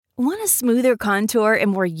Want a smoother contour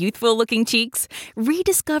and more youthful-looking cheeks?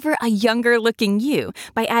 Rediscover a younger-looking you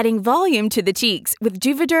by adding volume to the cheeks with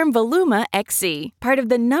Juvederm Voluma XC, part of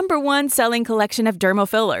the #1 selling collection of dermal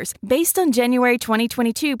fillers, based on January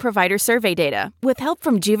 2022 provider survey data. With help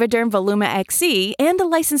from Juvederm Voluma XC and a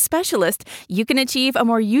licensed specialist, you can achieve a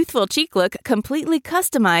more youthful cheek look completely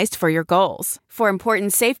customized for your goals. For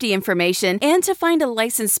important safety information and to find a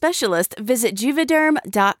licensed specialist, visit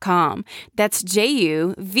Juvederm.com. That's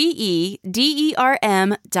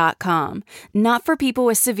JUVEDERM.com. Not for people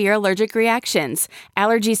with severe allergic reactions,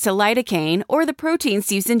 allergies to lidocaine, or the proteins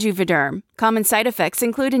used in Juvederm. Common side effects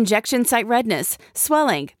include injection site redness,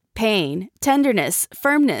 swelling, pain, tenderness,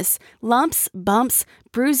 firmness, lumps, bumps,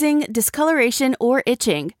 bruising, discoloration, or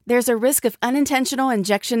itching. There's a risk of unintentional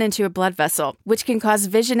injection into a blood vessel, which can cause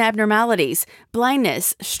vision abnormalities,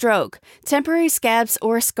 blindness, stroke, temporary scabs,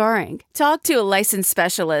 or scarring. Talk to a licensed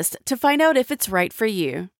specialist to find out if it's right for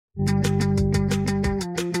you.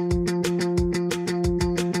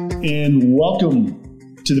 And welcome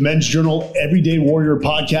to the Men's Journal Everyday Warrior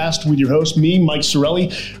podcast with your host, me, Mike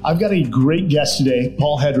Sorelli. I've got a great guest today,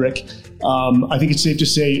 Paul Hedrick. I think it's safe to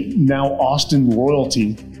say now Austin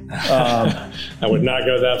royalty. I would not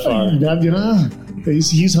go that far.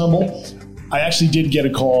 He's humble. I actually did get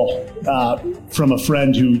a call from a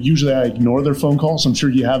friend who usually I ignore their phone calls. I'm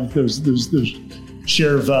sure you have those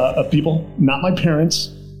share of people. Not my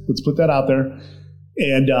parents. Let's put that out there.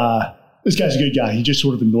 And this guy's a good guy. He just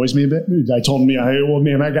sort of annoys me a bit. I told him, well,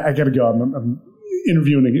 man, I got to go. I'm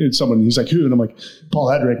interviewing someone. He's like, who? And I'm like, Paul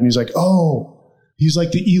Hedrick. And he's like, oh, he's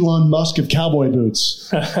like the Elon Musk of cowboy boots.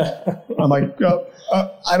 I'm like,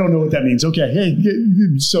 I don't know what that means. Okay. Hey,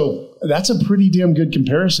 so that's a pretty damn good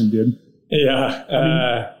comparison, dude. Yeah.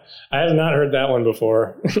 I have not heard that one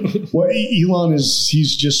before. Well, Elon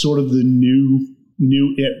he's just sort of the new,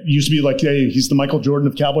 it used to be like, hey, he's the Michael Jordan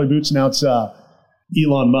of cowboy boots. Now it's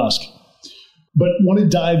Elon Musk. But want to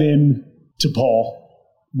dive in to Paul.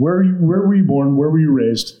 Where were you born? Where were you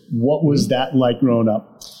raised? What was that like growing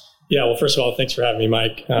up? Yeah, well, first of all, thanks for having me,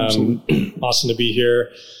 Mike. Awesome to be here.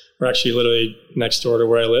 We're actually literally next door to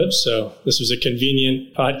where I live, so this was a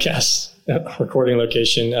convenient podcast recording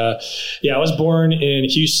location. I was born in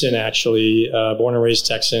Houston, actually. Born and raised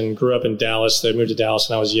Texan. Grew up in Dallas. I moved to Dallas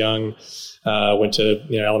when I was young. Went to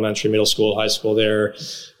elementary, middle school, high school there.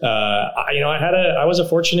 I was a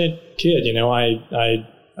fortunate kid.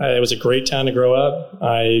 It was a great town to grow up.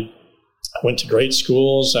 I went to great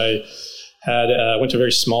schools. I went to a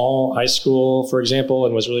very small high school, for example,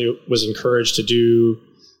 and was encouraged to do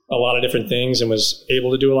a lot of different things and was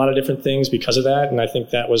able to do a lot of different things because of that. And I think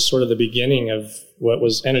that was sort of the beginning of what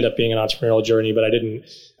ended up being an entrepreneurial journey. But I didn't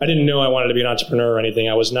know I wanted to be an entrepreneur or anything.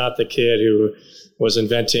 I was not the kid who was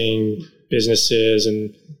inventing businesses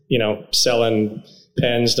and, selling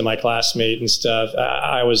pens to my classmate and stuff.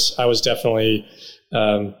 I was definitely,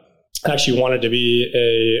 actually wanted to be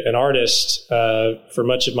an artist, for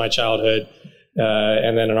much of my childhood,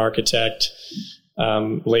 and then an architect,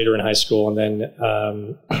 later in high school. And then,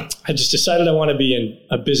 I just decided I want to be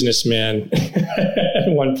a businessman at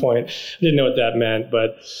one point. I didn't know what that meant,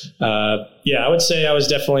 but, I would say I was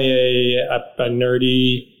definitely a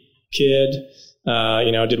nerdy kid.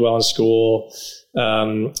 Did well in school,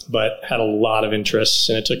 but had a lot of interests,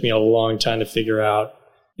 and it took me a long time to figure out,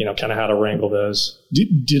 kind of how to wrangle those.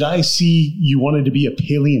 Did I see you wanted to be a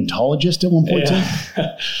paleontologist at one point too?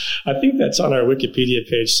 I think that's on our Wikipedia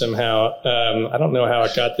page somehow. I don't know how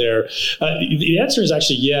it got there. The answer is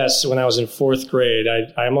actually yes. When I was in fourth grade,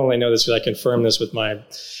 I only know this because I confirmed this with my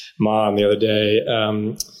mom the other day.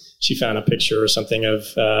 She found a picture or something of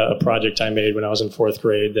a project I made when I was in fourth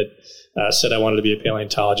grade that said I wanted to be a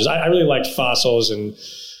paleontologist. I really liked fossils and,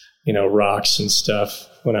 rocks and stuff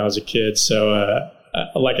when I was a kid. So,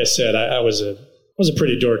 like I said, I was a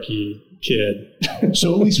pretty dorky kid.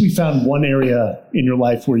 So at least we found one area in your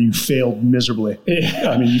life where you failed miserably.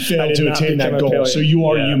 Yeah. I mean, you failed to attain that goal. So you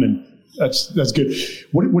are human. That's good.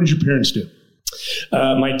 What did your parents do?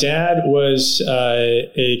 My dad was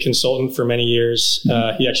a consultant for many years.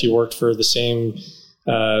 He actually worked for the same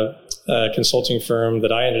consulting firm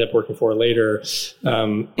that I ended up working for later,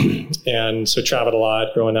 and so traveled a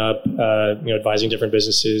lot growing up, advising different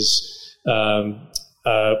businesses.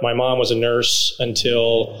 My mom was a nurse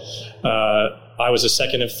until I was the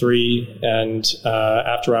second of three, and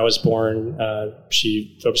after I was born,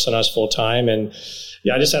 she focused on us full time. And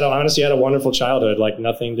I just honestly had a wonderful childhood, like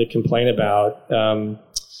nothing to complain about. A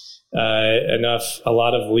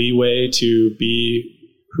lot of leeway to be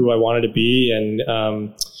who I wanted to be, and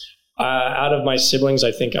out of my siblings,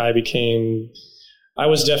 I think I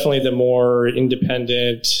was definitely the more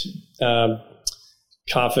independent,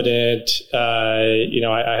 confident. I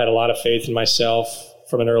had a lot of faith in myself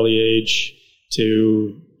from an early age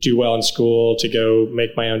to do well in school, to go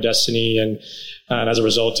make my own destiny. And as a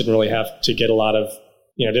result, didn't really have to get a lot of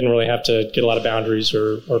boundaries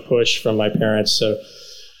or push from my parents. So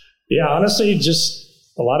yeah, honestly, just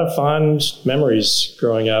a lot of fond memories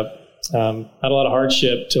growing up. Had a lot of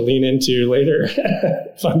hardship to lean into later,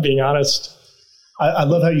 if I'm being honest. I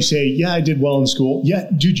love how you say, yeah, I did well in school. Yeah,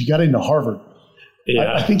 dude, you got into Harvard.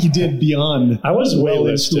 Yeah. I think you did beyond. I was well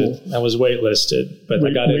waitlisted. I was waitlisted, but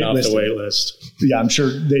I got in off the wait list. Yeah, I'm sure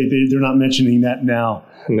they're not mentioning that now.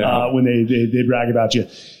 No. When they brag about you.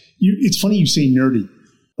 It's funny you say nerdy.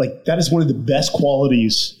 Like, that is one of the best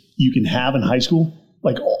qualities you can have in high school.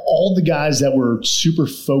 Like, all the guys that were super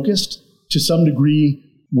focused to some degree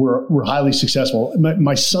were highly successful.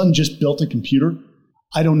 My son just built a computer.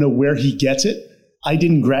 I don't know where he gets it. I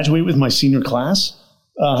didn't graduate with my senior class.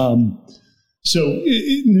 That's,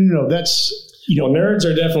 nerds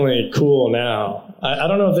are definitely cool now. I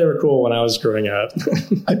don't know if they were cool when I was growing up.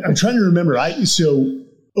 I'm trying to remember. So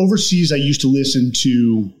overseas, I used to listen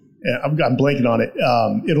to, I'm blanking on it.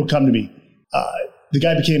 It'll come to me. The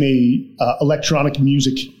guy became a electronic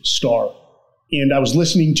music star. And I was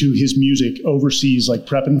listening to his music overseas, like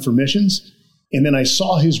prepping for missions. And then I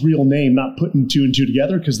saw his real name, not putting two and two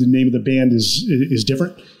together because the name of the band is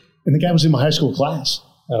different. And the guy was in my high school class.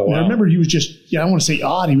 Oh, wow. And I remember he was just, I don't want to say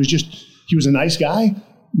odd. He was a nice guy,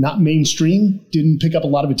 not mainstream, didn't pick up a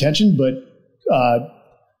lot of attention, but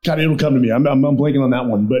it'll come to me. I'm blanking on that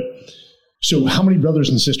one. But so how many brothers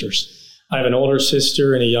and sisters? I have an older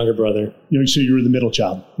sister and a younger brother. So you were the middle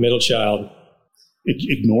child. Middle child.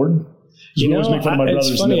 Ignored?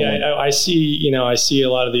 It's funny. I see a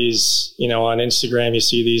lot of these, on Instagram, you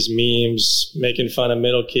see these memes making fun of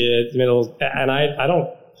and I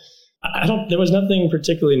don't, there was nothing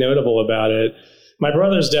particularly notable about it. My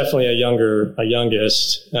brother's definitely a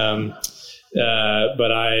youngest.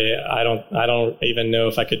 But I don't even know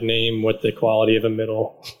if I could name what the quality of a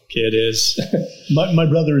middle kid is. My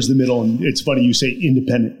brother is the middle, and it's funny you say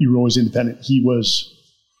independent. You were always independent. He was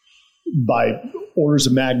by orders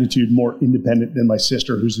of magnitude more independent than my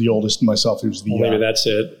sister, who's the oldest, and myself, who's the maybe that's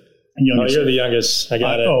it. Youngest. Oh, you're the youngest. I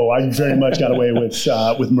got it. I very much got away with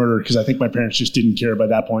murder because I think my parents just didn't care by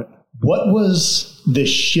that point. What was the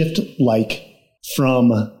shift like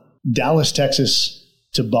from Dallas, Texas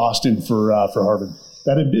to Boston for Harvard?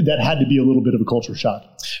 That had to be a little bit of a culture shock.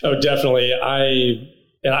 Oh, definitely. I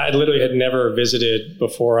literally had never visited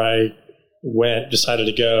before I decided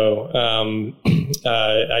to go.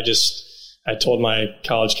 I told my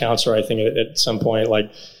college counselor, I think at some point,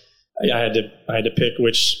 like I had to pick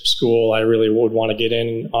which school I really would want to get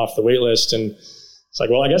in off the wait list. And it's like,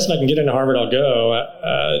 well, I guess if I can get into Harvard, I'll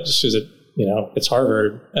go, just because it's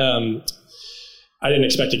Harvard. I didn't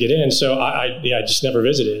expect to get in, so I just never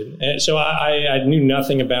visited. And so I knew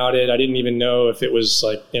nothing about it. I didn't even know if it was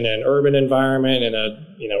like in an urban environment, in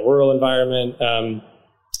a rural environment.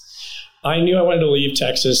 I knew I wanted to leave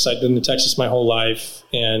Texas. I'd been in Texas my whole life,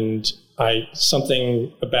 and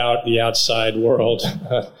something about the outside world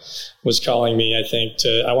was calling me. I think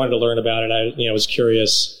I wanted to learn about it. I was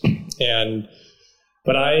curious,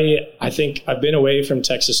 but I think I've been away from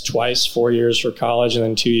Texas twice, 4 years for college, and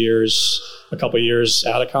then 2 years. A couple of years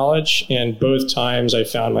out of college, and both times I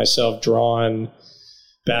found myself drawn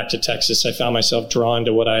back to Texas. I found myself drawn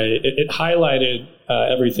to it highlighted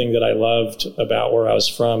everything that I loved about where I was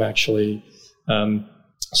from, actually.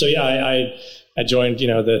 So yeah, I joined,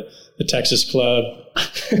 the Texas club.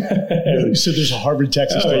 So there's a Harvard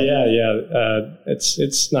Texas club. Yeah.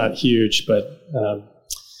 It's not huge, but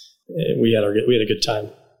we had a good time.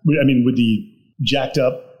 I mean, with the jacked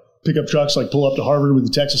up pickup trucks, like pull up to Harvard with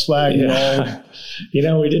the Texas flag. Yeah.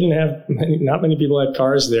 We didn't have, not many people had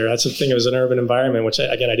cars there. That's the thing. It was an urban environment, which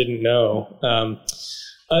I didn't know.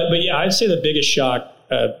 But yeah, I'd say the biggest shock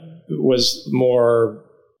was more,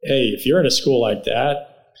 hey, if you're in a school like that,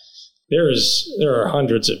 there are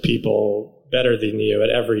hundreds of people better than you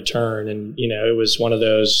at every turn. And, it was one of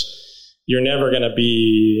those, you're never going to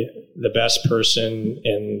be the best person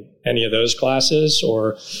in any of those classes,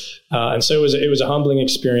 and so it was a humbling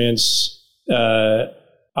experience.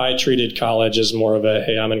 I treated college as more of a,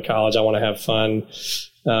 hey, I'm in college, I want to have fun,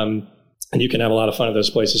 and you can have a lot of fun at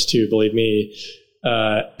those places too, believe me.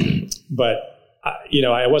 But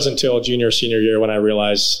it wasn't until junior, senior year when I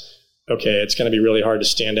realized, okay, it's going to be really hard to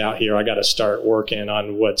stand out here. I got to start working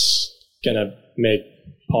on what's going to make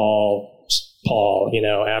Paul,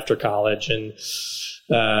 after college. And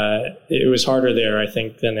it was harder there, I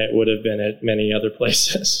think, than it would have been at many other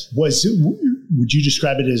places. Would you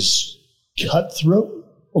describe it as cutthroat?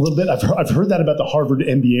 a little bit? I've heard that about the Harvard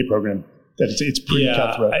MBA program, that it's pretty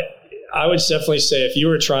cutthroat. I would definitely say if you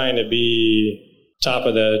were trying to be top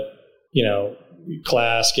of the,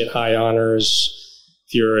 class, get high honors,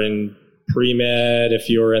 if you're in pre-med, if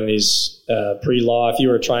you were in these pre-law, if you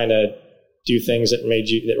were trying to do things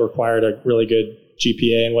that required a really good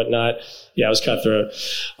GPA and whatnot, it was cutthroat.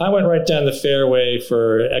 I went right down the fairway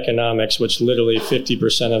for economics, which literally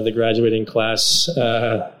 50% of the graduating class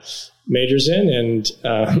majors in, and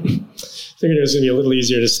figured it was going to be a little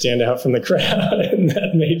easier to stand out from the crowd in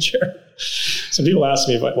that major. Some people asked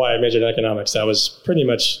me why I majored in economics. That was pretty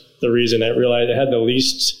much the reason. I realized I had the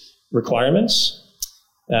least requirements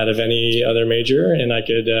out of any other major, and I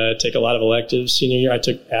could take a lot of electives senior year. I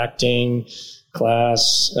took acting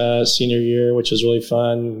class senior year, which was really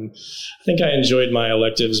fun. I think I enjoyed my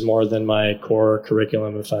electives more than my core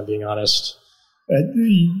curriculum, if I'm being honest.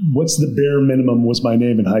 What's the bare minimum was my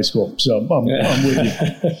name in high school. So I'm with you.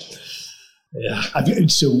 Yeah.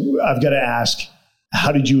 So I've got to ask,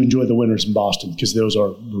 how did you enjoy the winters in Boston? Because those are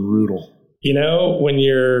brutal. When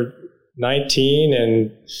you're 19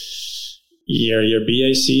 and your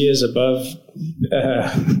BAC is above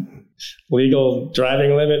legal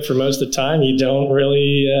driving limit for most of the time, you don't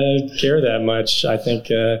really care that much. I think,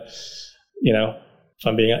 if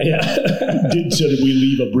I'm being, Did we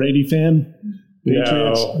leave a Brady fan?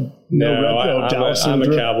 Patriots? I'm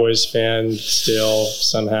a Cowboys fan still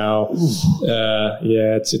somehow.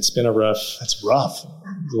 It's been a rough. That's rough.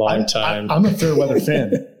 Long time. I'm a fair weather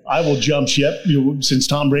fan. I will jump ship. Since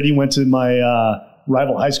Tom Brady went to my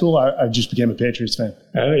rival high school, I just became a Patriots fan.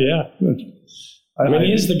 Oh yeah. He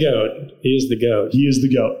is the GOAT. He is the GOAT. He is the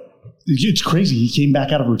GOAT. It's crazy. He came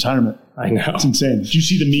back out of retirement. I know. It's insane. Did you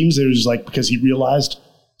see the memes? It was like because he realized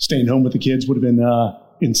staying home with the kids would have been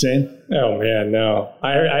insane. Oh man, no.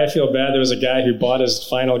 I feel bad. There was a guy who bought his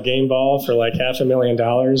final game ball for like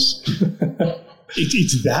 $500,000.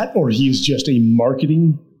 It's that, or he is just a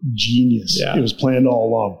marketing genius. Yeah. It was planned all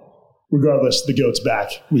along. Regardless, the GOAT's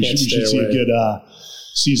back. We should see a good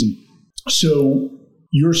season. So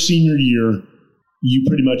your senior year, you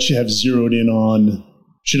pretty much have zeroed in on,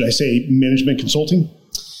 should I say, management consulting?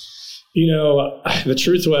 The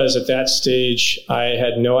truth was at that stage, I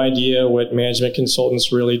had no idea what management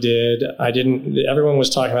consultants really did. Everyone was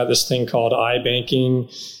talking about this thing called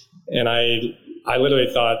iBanking. And I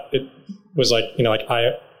literally thought it was like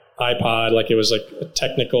iPod, like it was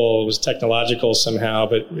technological somehow,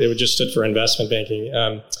 but it just stood for investment banking.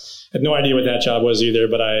 I had no idea what that job was either,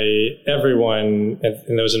 but everyone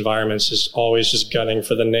in those environments is always just gunning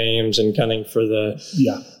for the names and gunning for the.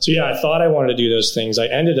 Yeah. So I thought I wanted to do those things. I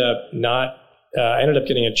ended up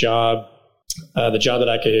getting a job, the job that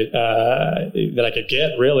I could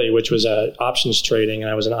get really, which was options trading. And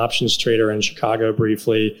I was an options trader in Chicago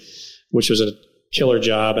briefly, which was a killer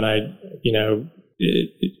job. And I,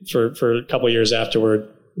 for a couple of years afterward,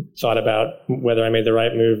 thought about whether I made the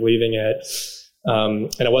right move leaving it.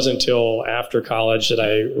 And it wasn't until after college that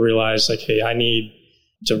I realized, like, hey, I need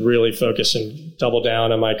to really focus and double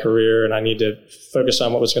down on my career, and I need to focus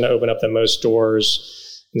on what was going to open up the most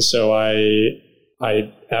doors. And so I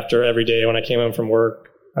after every day when I came home from work,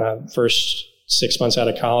 first 6 months out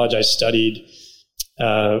of college, I studied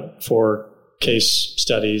for case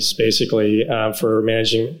studies, basically for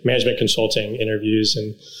management consulting interviews.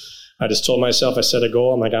 And I just told myself, I set a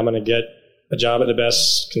goal. I'm like, I'm going to get a job at the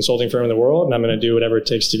best consulting firm in the world, and I'm going to do whatever it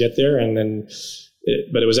takes to get there. And then,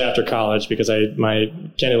 but it was after college because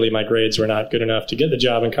candidly, my grades were not good enough to get the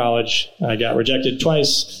job in college. I got rejected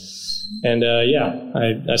twice. And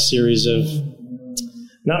a series of,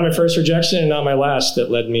 not my first rejection and not my last,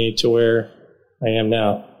 that led me to where I am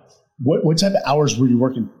now. What type of hours were you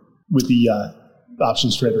working with the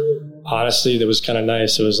options trader? Honestly, that was kind of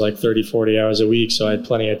nice. It was like 30, 40 hours a week. So I had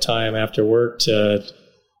plenty of time after work to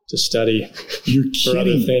study. You're for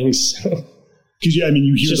other things. Because you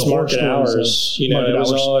hear just the market hours.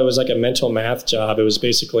 It was like a mental math job. It was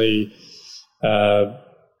basically,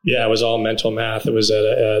 it was all mental math. It was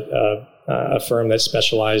a firm that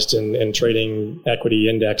specialized in trading equity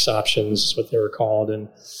index options, is what they were called, and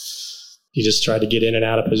you just tried to get in and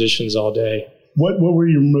out of positions all day. What were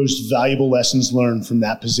your most valuable lessons learned from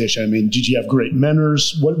that position? Did you have great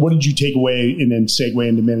mentors? What did you take away and then segue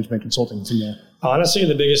into management consulting from there? Honestly,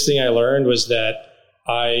 the biggest thing I learned was that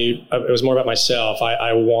it was more about myself.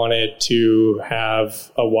 I wanted to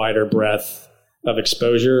have a wider breadth of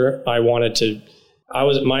exposure. My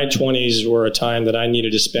 20s were a time that I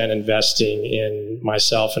needed to spend investing in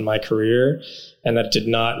myself and my career. And that did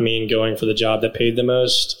not mean going for the job that paid the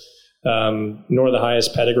most, nor the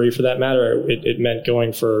highest pedigree for that matter. It meant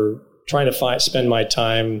trying to spend my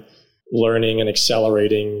time learning and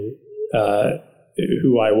accelerating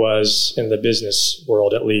who I was in the business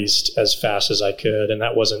world, at least, as fast as I could. And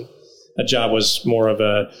that job was more of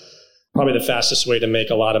probably the fastest way to make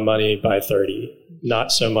a lot of money by 30,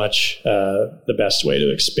 not so much the best way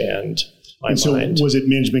to expand my mind. So was it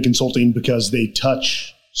management consulting because they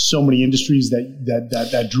touch so many industries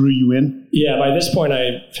that drew you in? Yeah, by this point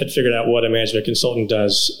I had figured out what a management consultant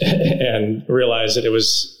does and realized that it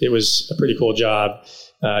was a pretty cool job.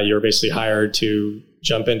 You were basically hired to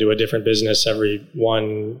jump into a different business every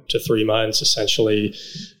 1 to 3 months, essentially,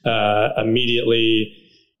 immediately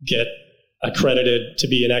get accredited to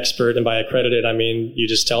be an expert. And by accredited, I mean, you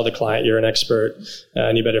just tell the client you're an expert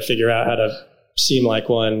and you better figure out how to seem like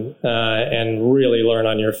one and really learn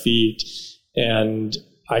on your feet. And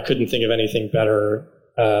I couldn't think of anything better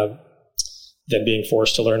than being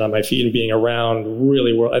forced to learn on my feet and being around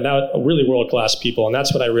really world-class people. And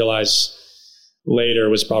that's what I realized later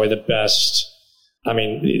was probably the best. I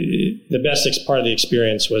mean, the best part of the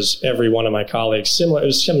experience was every one of my colleagues. It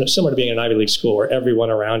was similar to being in an Ivy League school where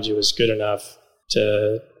everyone around you was good enough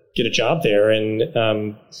to get a job there. And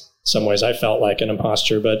in some ways I felt like an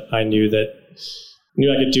imposter, but I knew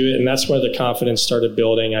I could do it. And that's where the confidence started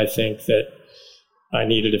building, I think, that I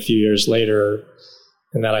needed a few years later,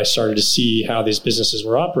 and that I started to see how these businesses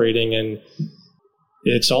were operating. And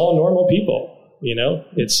it's all normal people. You know,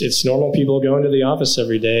 it's normal people going to the office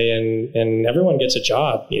every day, and everyone gets a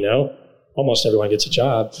job, almost everyone gets a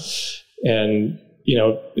job. And,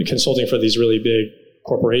 consulting for these really big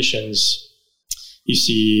corporations, you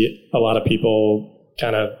see a lot of people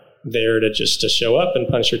kind of there to show up and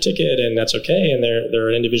punch your ticket, and that's okay. And they're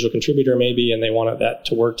an individual contributor maybe, and they want that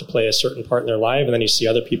to work to play a certain part in their life. And then you see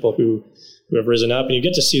other people who have risen up, and you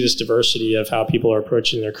get to see this diversity of how people are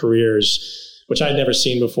approaching their careers, which I'd never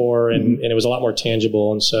seen before, and it was a lot more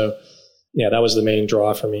tangible. And so, yeah, that was the main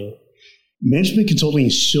draw for me. Management consulting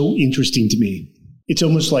is so interesting to me. It's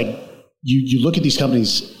almost like you look at these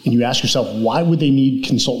companies and you ask yourself, why would they need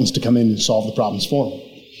consultants to come in and solve the problems for them?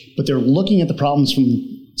 But they're looking at the problems from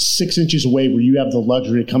 6 inches away, where you have the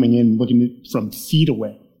luxury of coming in looking at from feet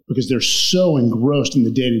away, because they're so engrossed in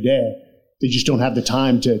the day-to-day. They just don't have the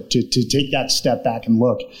time to take that step back and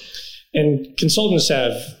look. And consultants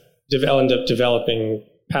have end up developing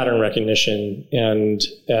pattern recognition and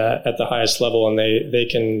at the highest level, and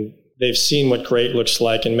they've seen what great looks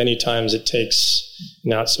like, and many times it takes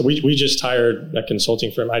not. So we just hired a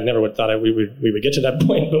consulting firm. I never would thought we would get to that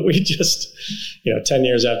point, but we just 10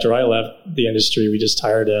 years after I left the industry, we just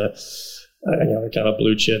hired a kind of a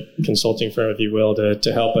blue chip consulting firm, if you will,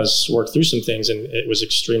 to help us work through some things, and it was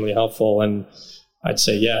extremely helpful. And I'd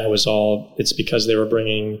say, it's because they were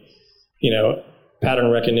bringing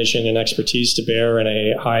pattern recognition and expertise to bear in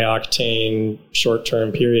a high octane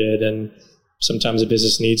short-term period. And sometimes a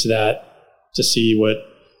business needs that to see what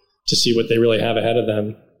they really have ahead of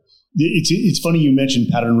them. It's funny you mentioned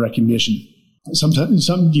pattern recognition. Sometimes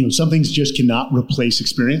some things just cannot replace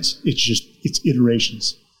experience. It's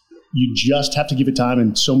iterations. You just have to give it time,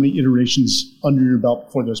 and so many iterations under your belt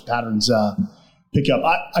before those patterns pick up.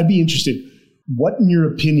 I'd be interested, what in your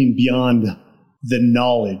opinion, beyond the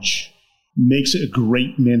knowledge, makes a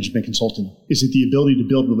great management consultant? Is it the ability to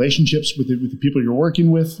build relationships with the people you're working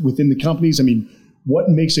with within the companies? I mean, what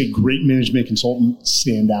makes a great management consultant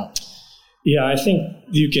stand out? Yeah, I think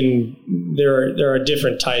there are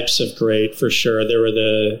different types of great, for sure. There were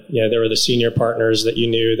the senior partners that you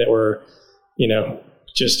knew that were,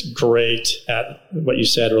 just great at what you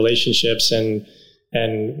said, relationships, and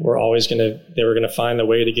they were going to find the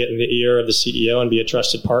way to get in the ear of the CEO and be a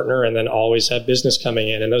trusted partner, and then always have business coming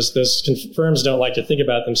in. And those firms don't like to think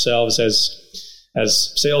about themselves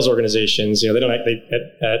as sales organizations. They don't.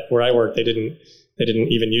 At where I worked, they didn't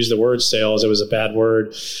even use the word sales. It was a bad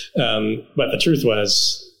word. But the truth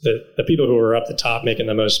was that the people who were up the top making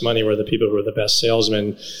the most money were the people who were the best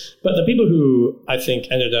salesmen. But the people who I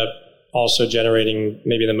think ended up also generating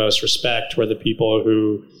maybe the most respect were the people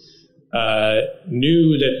who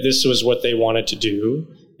knew that this was what they wanted to do.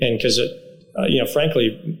 And because,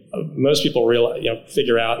 frankly, most people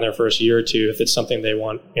figure out in their first year or two if it's something they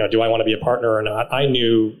want, do I want to be a partner or not? I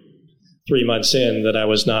knew 3 months in that I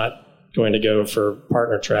was not going to go for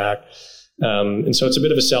partner track. And so it's a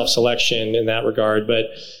bit of a self-selection in that regard. But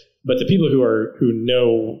the people who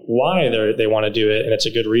know why they want to do it, and it's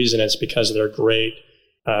a good reason, it's because they're great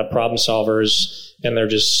problem solvers, and they're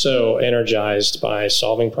just so energized by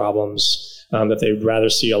solving problems that they'd rather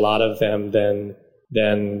see a lot of them than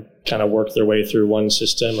kind of work their way through one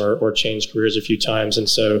system or change careers a few times. And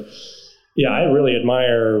so, I really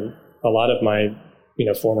admire a lot of my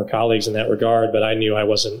former colleagues in that regard, but I knew that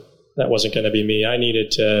wasn't going to be me. I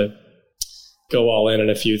needed to go all in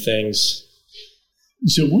a few things.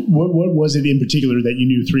 So what was it in particular that you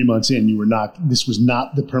knew 3 months in this was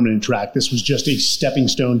not the permanent track? This was just a stepping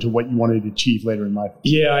stone to what you wanted to achieve later in life?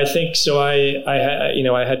 Yeah, I think so.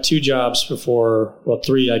 I had 2 jobs before, well,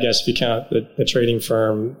 3, I guess, if you count the trading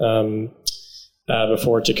firm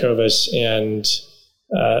before Tecovas and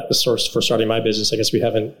the source for starting my business. I guess we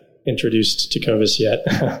haven't introduced Tecovas yet,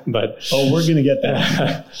 but we're going to get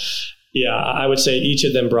that. Yeah, I would say each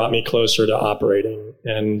of them brought me closer to operating.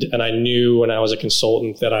 And I knew when I was a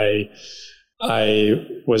consultant that I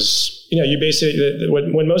was, you basically,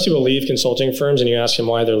 when most people leave consulting firms and you ask them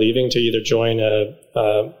why they're leaving to either join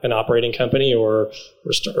an operating company or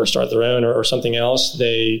start their own or something else,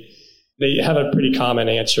 they have a pretty common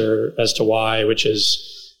answer as to why, which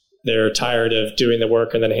is they're tired of doing the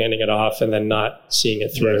work and then handing it off and then not seeing it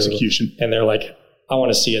through. Execution. And they're like, I want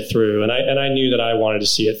to see it through. And I knew that I wanted to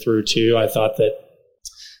see it through too. I thought that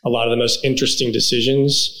a lot of the most interesting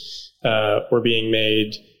decisions were being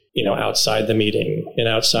made, outside the meeting and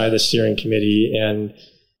outside the steering committee. And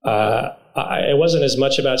it wasn't as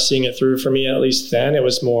much about seeing it through for me, at least then. It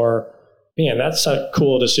was more, man, that's a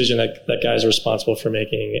cool decision that guy's responsible for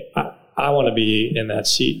making. I want to be in that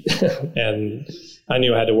seat. And I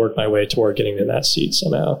knew I had to work my way toward getting in that seat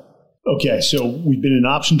somehow. Okay, so we've been an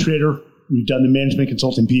option trader. We've done the management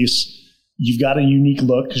consulting piece. You've got a unique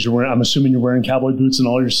look because I'm assuming you're wearing cowboy boots in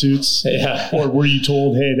all your suits. Yeah. Or were you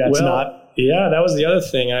told, hey, that's not? Yeah, that was the other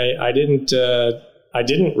thing. I didn't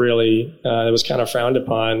really. It was kind of frowned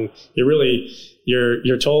upon.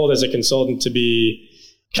 You're told as a consultant to be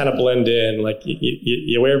kind of blend in. Like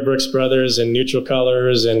you wear Brooks Brothers and neutral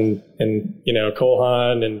colors and Cole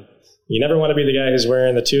Haan, and you never want to be the guy who's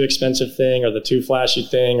wearing the too expensive thing or the too flashy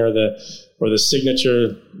thing or the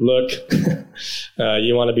signature look.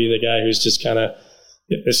 You want to be the guy who's just kind of,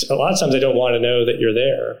 a lot of times they don't want to know that you're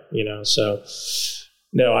there, so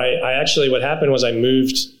no, I actually, what happened was I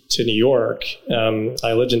moved to New York.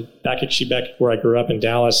 I lived back where I grew up in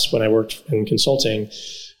Dallas when I worked in consulting,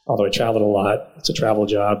 although I traveled a lot. It's a travel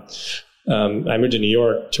job. I moved to New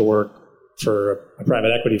York to work for a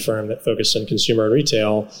private equity firm that focused on consumer and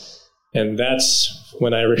retail. And that's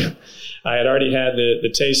when I had already had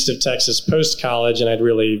the taste of Texas post-college, and I'd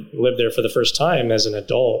really lived there for the first time as an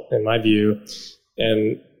adult, in my view.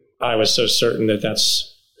 And I was so certain that that's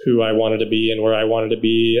who I wanted to be and where I wanted to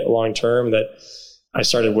be long-term that I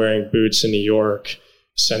started wearing boots in New York,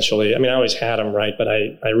 essentially. I mean, I always had them, right? But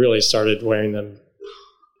I really started wearing them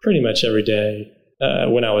pretty much every day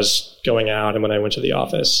when I was going out and when I went to the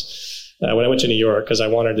office. When I went to New York, because I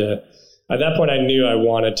wanted to... At that point, I knew I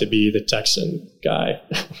wanted to be the Texan guy,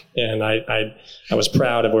 and I was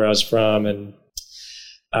proud of where I was from, and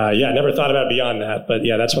I never thought about beyond that. But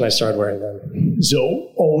yeah, that's when I started wearing them.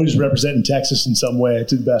 So always representing Texas in some way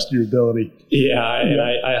to the best of your ability. Yeah, and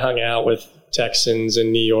I hung out with Texans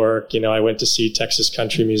in New York. I went to see Texas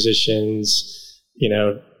country musicians.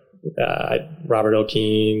 Robert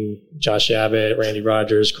O'Keefe, Josh Abbott, Randy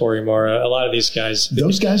Rogers, Corey Mora, a lot of these guys.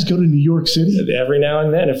 Those guys go to New York City? Every now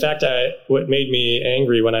and then. In fact, what made me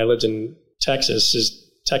angry when I lived in Texas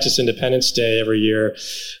is Texas Independence Day every year,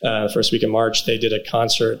 first week of March, they did a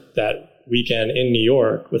concert that weekend in New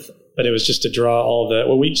York but it was just to draw all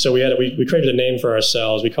we created a name for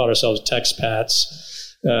ourselves. We called ourselves Texpats.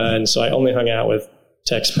 And so I only hung out with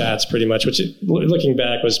Texpats pretty much, which looking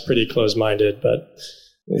back was pretty closed-minded, but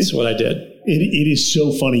it's what I did. It is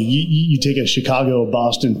so funny. You take a Chicago,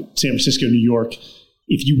 Boston, San Francisco, New York.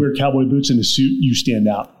 If you wear cowboy boots and a suit, you stand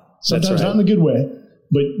out. Sometimes not in a good way,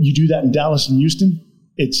 but you do that in Dallas and Houston,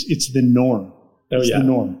 it's the norm. It's the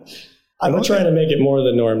norm. We're trying to make it more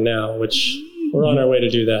the norm now, which we're on our way to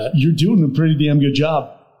do that. You're doing a pretty damn good job.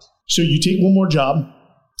 So you take one more job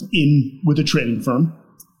with a trading firm.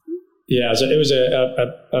 Yeah, so it was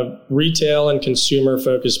a retail and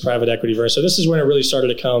consumer-focused private equity firm. So this is when it really started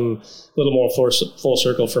to come a little more full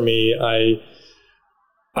circle for me.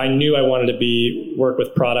 I knew I wanted to work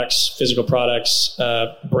with products, physical products,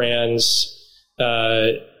 brands.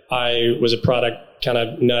 I was a product kind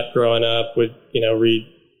of nut growing up, would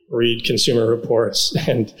read consumer reports,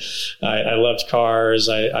 and I loved cars.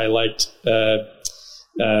 I liked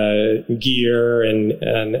gear and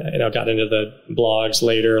got into the blogs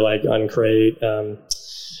later, like Uncrate,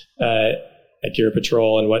 at Gear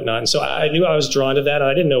Patrol and whatnot. And so I knew I was drawn to that.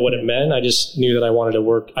 I didn't know what it meant. I just knew that I wanted to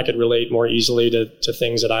work. I could relate more easily to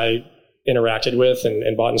things that I interacted with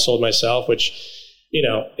and bought and sold myself, which,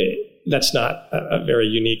 that's not a very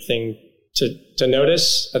unique thing to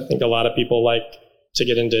notice. I think a lot of people like to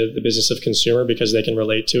get into the business of consumer because they can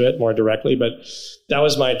relate to it more directly. But that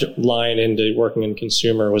was my line into working in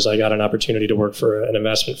consumer, was I got an opportunity to work for an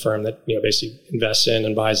investment firm that, basically invests in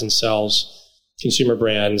and buys and sells consumer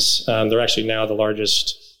brands. They're actually now the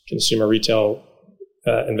largest consumer retail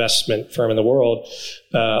investment firm in the world.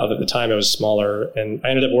 At the time, it was smaller. And I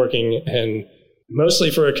ended up working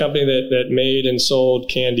mostly for a company that made and sold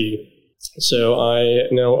candy. So I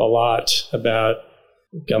know a lot about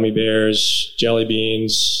gummy bears, jelly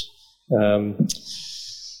beans,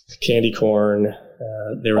 candy corn.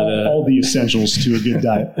 They were all the essentials to a good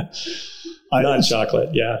diet. Not chocolate,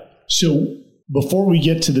 yeah. So before we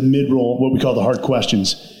get to the mid-roll, what we call the hard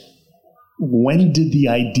questions, when did the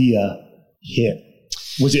idea hit?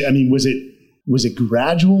 Was it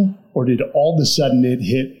gradual, or did all of a sudden it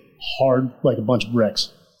hit hard like a bunch of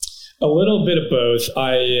bricks? A little bit of both.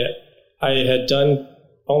 I had done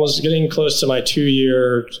almost getting close to my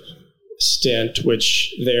 2-year stint,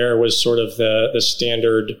 which there was sort of the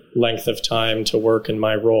standard length of time to work in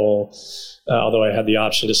my role, although I had the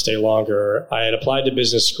option to stay longer. I had applied to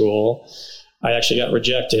business school. I actually got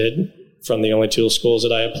rejected from the only 2 schools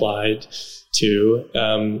that I applied to.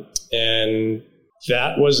 And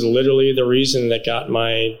that was literally the reason that got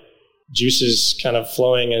my juices kind of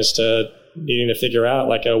flowing as to needing to figure out,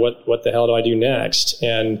 like, what the hell do I do next?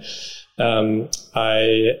 And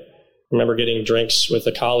I remember getting drinks with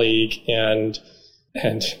a colleague, and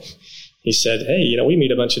he said, "Hey, we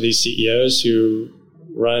meet a bunch of these CEOs who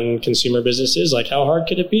run consumer businesses. Like, how hard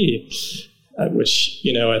could it be?" Which,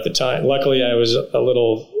 at the time, luckily I was a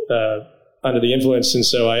little under the influence, and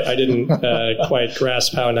so I didn't quite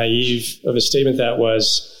grasp how naive of a statement that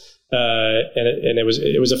was. And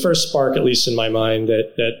it was a first spark, at least in my mind,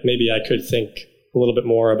 that maybe I could think a little bit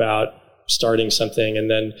more about starting something.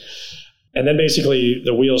 And then basically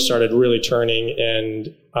the wheels started really turning,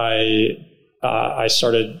 and I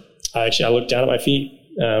looked down at my feet,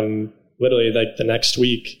 literally like the next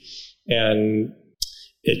week, and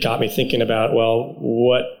it got me thinking about, well,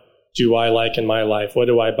 what do I like in my life? What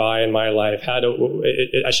do I buy in my life?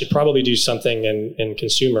 I should probably do something in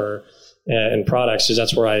consumer and products, because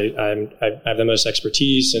that's where I have the most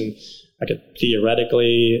expertise, and I could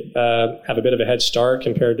theoretically have a bit of a head start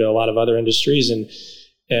compared to a lot of other industries.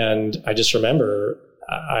 And I just remember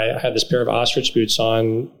I had this pair of ostrich boots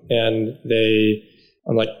on, and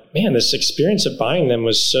I'm like, man, this experience of buying them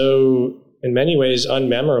was so, in many ways,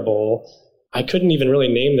 unmemorable. I couldn't even really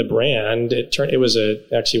name the brand. It was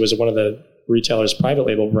one of the retailer's private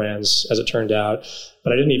label brands, as it turned out,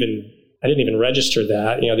 but I didn't even register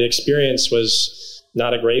that. The experience was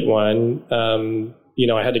not a great one.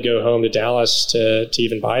 I had to go home to Dallas to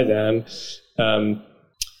even buy them.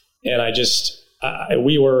 And I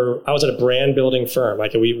was at a brand building firm.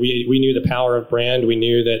 Like we knew the power of brand. We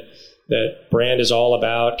knew that brand is all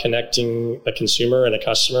about connecting a consumer and a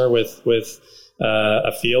customer with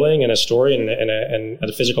a feeling and a story and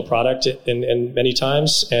a physical product in many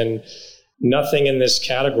times. And nothing in this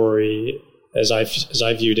category, as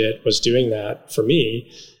I viewed it, was doing that for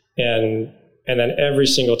me. And then every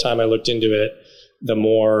single time I looked into it, the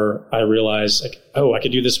more I realized, like, oh, I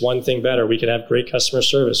could do this one thing better. We could have great customer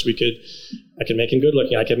service. I could make him good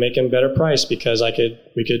looking. I could make him better price, because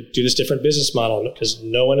we could do this different business model, because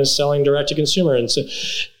no one is selling direct to consumer. And so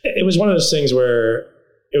it was one of those things where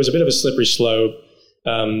it was a bit of a slippery slope.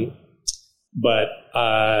 But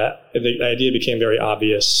the idea became very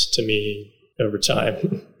obvious to me over time.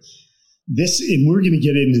 And we're going to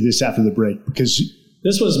get into this after the break, because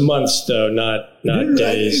this was months, though, not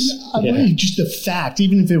days. I believe just the fact,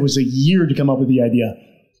 even if it was a year to come up with the idea,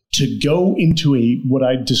 to go into what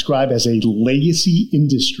I describe as a legacy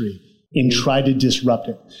industry and try to disrupt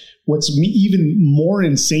it. What's even more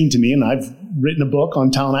insane to me, and I've written a book on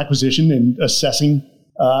talent acquisition and assessing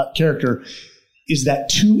character, is that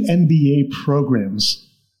 2 MBA programs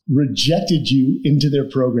rejected you into their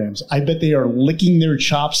programs. I bet they are licking their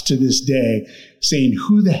chops to this day, saying,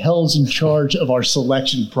 who the hell's in charge of our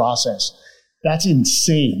selection process? That's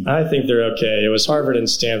insane. I think they're okay. It was Harvard and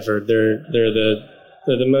Stanford. They're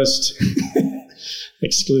the most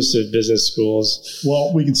exclusive business schools.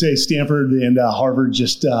 Well, we can say Stanford and Harvard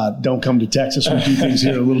just don't come to Texas. We do things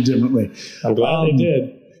here a little differently. I'm glad they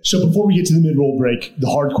did. So before we get to the mid-roll break, the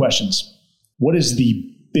hard questions. What is the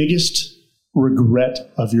biggest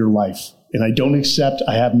regret of your life? And I don't accept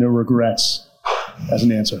I have no regrets as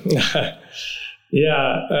an answer.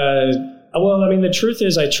 Yeah. Well, I mean, the truth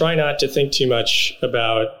is I try not to think too much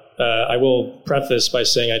about, I will preface by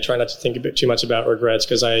saying I try not to think a bit too much about regrets,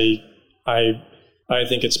 because I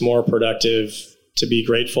think it's more productive to be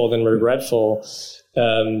grateful than regretful.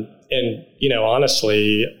 And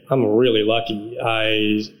honestly, I'm really lucky.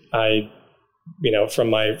 I from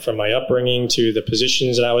my upbringing to the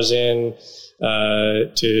positions that I was in,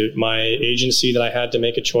 to my agency that I had to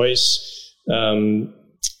make a choice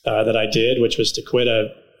that I did, which was to quit a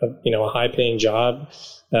high-paying job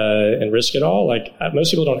and risk it all. Like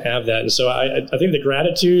most people don't have that, and so I think the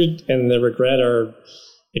gratitude and the regret are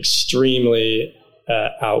extremely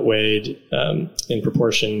outweighed in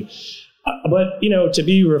proportion. But to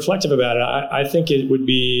be reflective about it, I think it would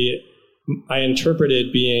be. I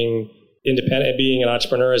interpreted being independent, being an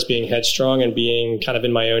entrepreneur as being headstrong and being kind of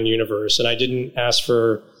in my own universe. And I didn't ask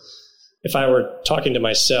for, if I were talking to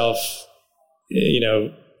myself,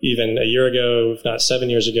 even a year ago, if not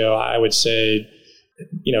 7 years ago, I would say,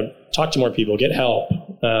 talk to more people, get help,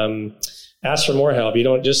 ask for more help. You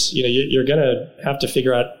don't just, you're going to have to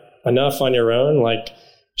figure out enough on your own, like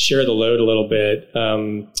share the load a little bit,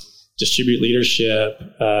 distribute leadership,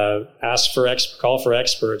 call for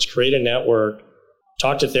experts, create a network,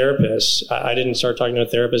 talk to therapists. I didn't start talking to a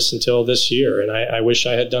therapist until this year, and I wish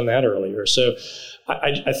I had done that earlier. So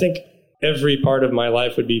I think every part of my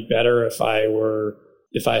life would be better if I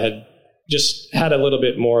had just had a little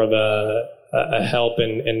bit more of a help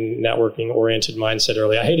and networking oriented mindset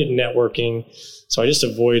early. I hated networking, so I just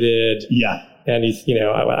avoided. Yeah. And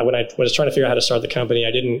when I was trying to figure out how to start the company,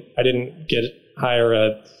 I didn't hire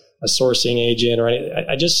a sourcing agent or anything.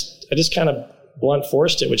 I just kind of blunt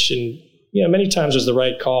forced it, which many times was the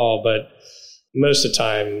right call, but most of the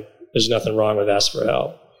time there's nothing wrong with asking for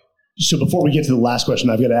help. So before we get to the last question,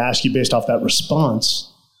 I've got to ask you, based off that response,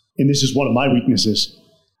 and this is one of my weaknesses,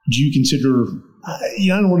 do you consider, I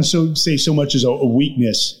don't want to say so much as a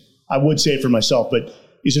weakness, I would say it for myself, but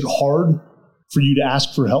is it hard for you to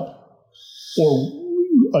ask for help? Or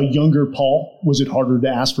a younger Paul, was it harder to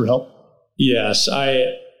ask for help? Yes,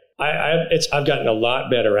 I've gotten a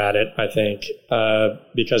lot better at it, I think,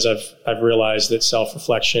 because I've realized that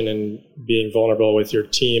self-reflection and being vulnerable with your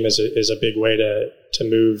team is a big way to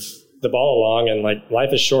move the ball along. And like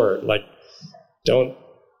life is short. Like don't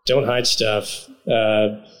hide stuff.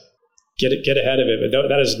 Get ahead of it. But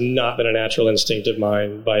that has not been a natural instinct of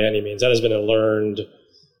mine by any means. That has been a learned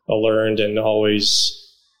and always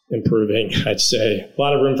improving. I'd say a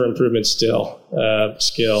lot of room for improvement still.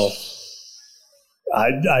 Skill.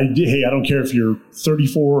 Hey, I don't care if you're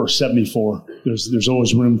 34 or 74. There's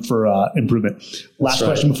always room for improvement. Last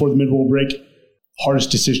question before the mid-roll break. Hardest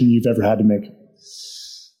decision you've ever had to make?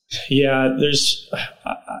 Yeah, there's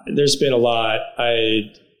been a lot.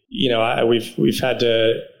 We've had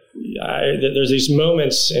to. There's these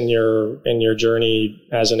moments in your journey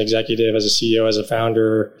as an executive, as a CEO, as a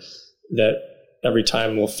founder, that every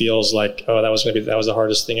time feels like, oh, that was the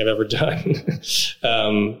hardest thing I've ever done.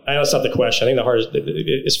 I know it's not the question. I think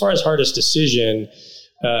as far as hardest decision,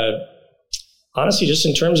 honestly, just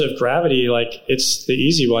in terms of gravity, like it's the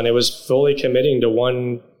easy one. It was fully committing to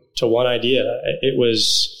one idea.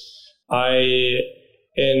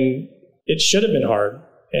 And it should have been hard,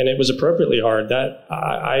 and it was appropriately hard. That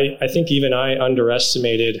I think even I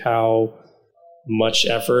underestimated how much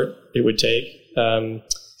effort it would take.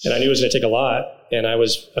 And I knew it was going to take a lot, and I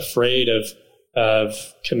was afraid of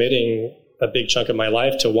committing a big chunk of my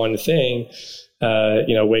life to one thing.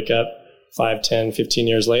 Wake up 5, 10, 15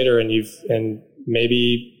 years later, and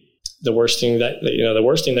maybe the worst thing that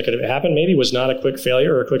could have happened maybe was not a quick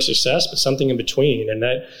failure or a quick success, but something in between. And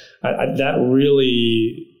that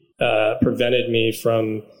really prevented me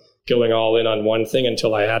from going all in on one thing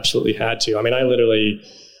until I absolutely had to. I mean,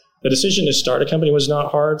 the decision to start a company was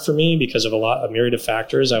not hard for me because of a myriad of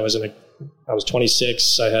factors. I was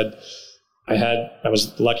 26. I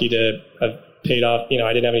was lucky to have paid off.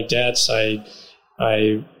 I didn't have any debts. I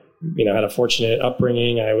had a fortunate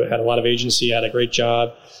upbringing. I had a lot of agency. I had a great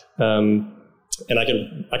job, and I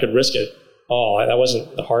could risk it all. That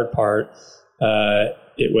wasn't the hard part.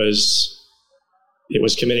 It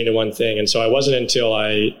was committing to one thing. And so it wasn't until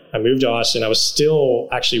I moved to Austin, I was still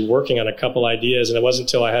actually working on a couple ideas. And it wasn't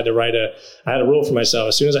until I had a rule for myself.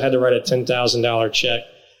 As soon as I had to write a $10,000 check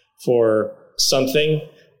for something,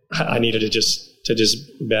 I needed to just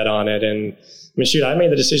bet on it. And I mean, shoot, I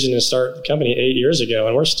made the decision to start the company 8 years ago,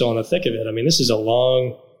 and we're still in the thick of it. I mean, it's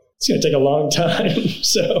going to take a long time.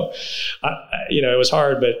 So, it was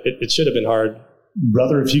hard, but it should have been hard.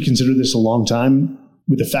 Brother, if you consider this a long time,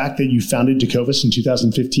 with the fact that you founded Tecovas in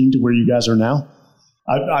 2015 to where you guys are now,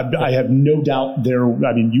 I have no doubt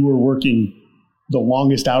you were working the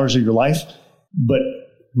longest hours of your life, but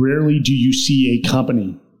rarely do you see a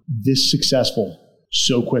company this successful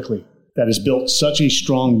so quickly that has built such a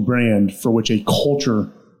strong brand for which an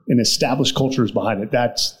established culture is behind it.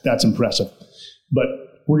 That's impressive. But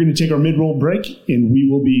we're going to take our mid-roll break, and we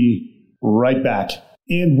will be right back.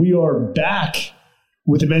 And we are back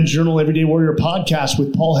with the Men's Journal Everyday Warrior podcast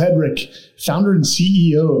with Paul Hedrick, founder and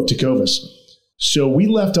CEO of Tecovas. So we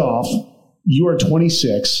left off, you are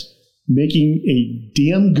 26, making a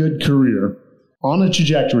damn good career on a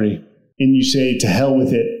trajectory, and you say, to hell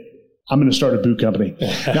with it, I'm going to start a boot company.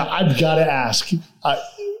 Now, I've got to ask,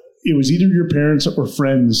 it was either your parents or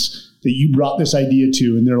friends that you brought this idea to,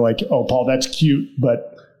 and they're like, oh, Paul, that's cute,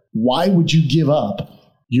 but why would you give up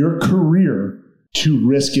your career to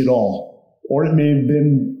risk it all? Or it may have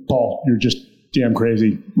been, Paul, you're just damn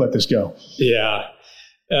crazy. Let this go. Yeah.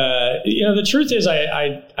 The truth is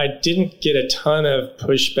I didn't get a ton of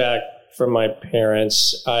pushback from my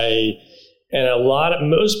parents.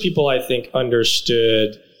 Most people, I think,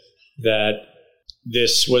 understood that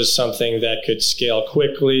this was something that could scale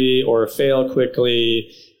quickly or fail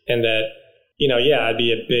quickly, and that, it'd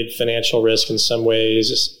be a big financial risk in some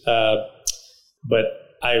ways. But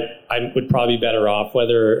I would probably be better off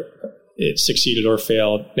whether it succeeded or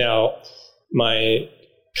failed. Now, my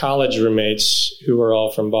college roommates, who were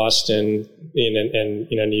all from Boston and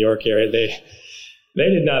New York area, they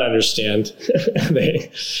did not understand.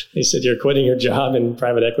 They said, you're quitting your job in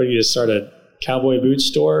private equity to start a cowboy boot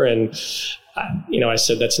store. And, I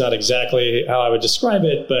said, that's not exactly how I would describe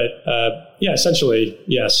it, but essentially,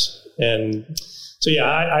 yes. And so,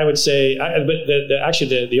 I would say,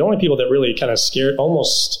 the only people that really kind of scared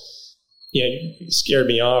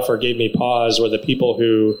me off or gave me pause were the people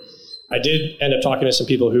who, I did end up talking to some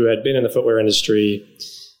people who had been in the footwear industry.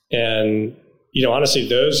 And, honestly,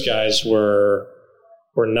 those guys were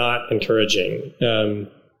not encouraging.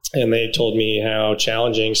 And they told me how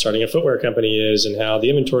challenging starting a footwear company is, and how the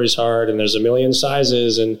inventory is hard, and there's a million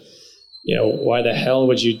sizes, and why the hell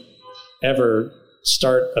would you ever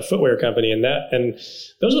start a footwear company? And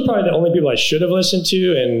those are probably the only people I should have listened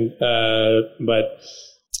to. But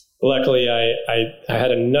luckily, I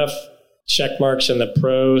had enough check marks in the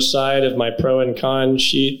pro side of my pro and con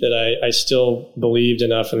sheet that I still believed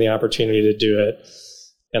enough in the opportunity to do it.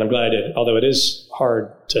 And I'm glad I did, although it is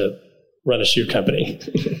hard to run a shoe company.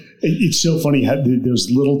 It's so funny how those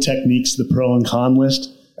little techniques, the pro and con list,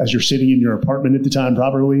 as you're sitting in your apartment at the time,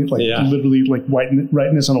 probably literally like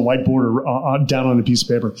writing this on a whiteboard or down on a piece of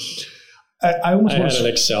paper. I had an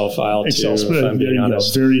Excel file too, if I'm being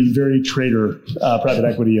honest. Very, very trader private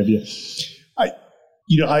equity of you.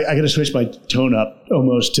 I got to switch my tone up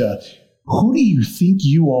almost to, who do you think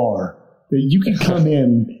you are that you can come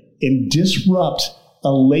in and disrupt a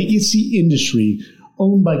legacy industry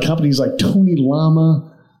owned by companies like Tony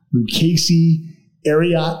Lama, Lucchese,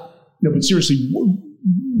 Ariat? No, but seriously,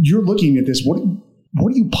 you're looking at this. What do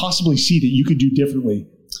you possibly see that you could do differently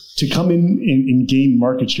to come in and gain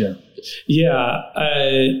market share? Yeah,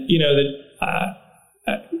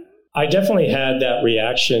 I definitely had that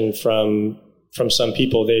reaction from some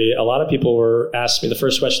people. A lot of people were asking me, the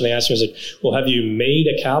first question they asked me was like, well, have you made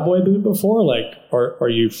a cowboy boot before? Like, are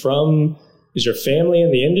you is your family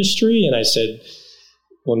in the industry? And I said,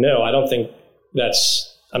 well, no, I don't think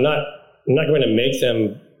I'm not going to make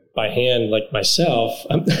them by hand like myself.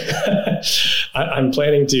 I'm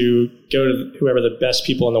planning to go to whoever the best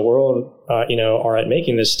people in the world, are at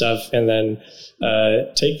making this stuff, and then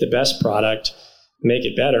take the best product, make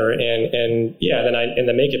it better. And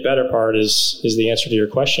the make it better part is the answer to your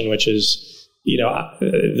question, which is,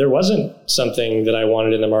 there wasn't something that I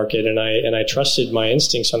wanted in the market, and I trusted my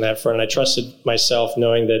instincts on that front. And I trusted myself,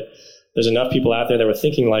 knowing that there's enough people out there that were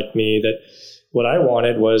thinking like me, that what I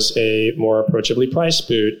wanted was a more approachably priced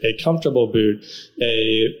boot, a comfortable boot,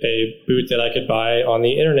 a boot that I could buy on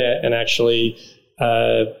the internet and actually,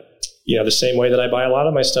 the same way that I buy a lot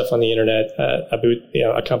of my stuff on the internet, a boot,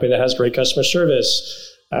 a company that has great customer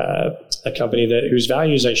service, a company whose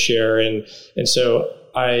values I share. And so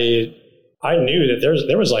I knew that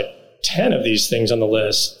there was like 10 of these things on the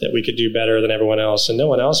list that we could do better than everyone else, and no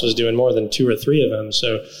one else was doing more than 2 or 3 of them.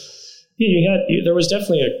 So there's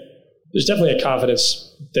definitely a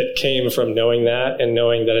confidence that came from knowing that, and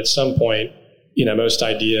knowing that at some point, most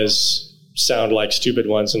ideas sound like stupid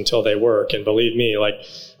ones until they work. And believe me, like,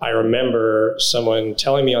 I remember someone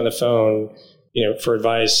telling me on the phone, for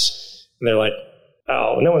advice, and they're like,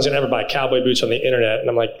 oh, no one's going to ever buy cowboy boots on the internet. And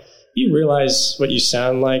I'm like, you realize what you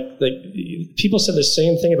sound like? Like, people said the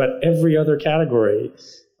same thing about every other category.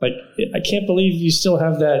 Like, I can't believe you still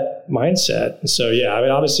have that mindset. And so,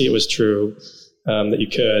 obviously it was true that you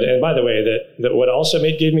could. And by the way, that what also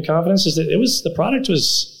gave me confidence is that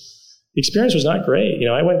the experience was not great.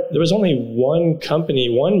 There was only one company,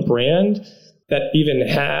 one brand that even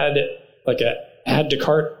had like a add to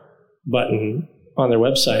cart button on their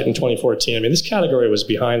website in 2014. I mean, this category was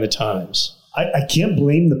behind the times. I can't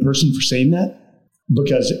blame the person for saying that,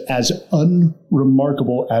 because as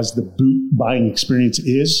unremarkable as the boot buying experience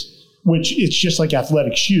is, which it's just like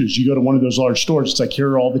athletic shoes. You go to one of those large stores, it's like, here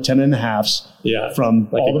are all the 10.5s from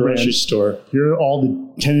like all a the grocery brands. Store. Here are all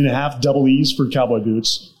the 10.5 double E's for cowboy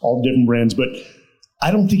boots, all the different brands. But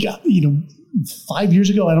I don't think, 5 years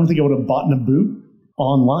ago, I don't think I would have bought a boot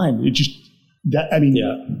online. It just, that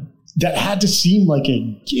had to seem like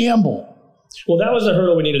a gamble. Well, that was the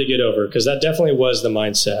hurdle we needed to get over, because that definitely was the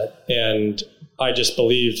mindset. And I just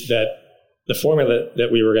believed that the formula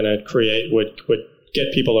that we were going to create would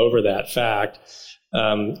get people over that fact,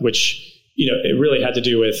 which, it really had to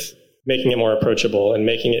do with making it more approachable and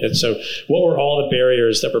making it. So what were all the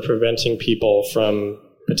barriers that were preventing people from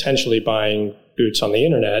potentially buying boots on the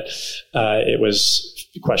internet? It was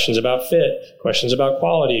questions about fit, questions about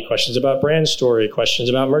quality, questions about brand story, questions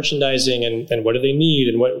about merchandising and what do they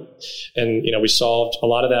need and we solved a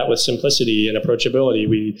lot of that with simplicity and approachability.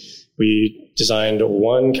 We designed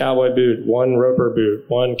one cowboy boot, one roper boot,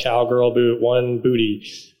 one cowgirl boot, one booty.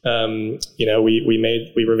 We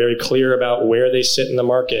were very clear about where they sit in the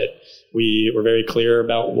market. We were very clear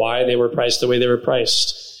about why they were priced the way they were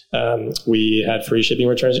priced. We had free shipping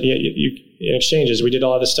returns in exchanges. We did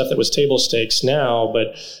all of this stuff that was table stakes now, but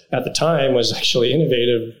at the time was actually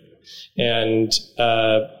innovative, and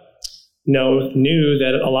knew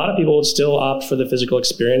that a lot of people would still opt for the physical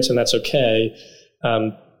experience, and that's okay.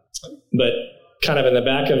 But kind of in the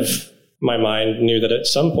back of my mind, knew that at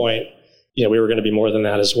some point, we were going to be more than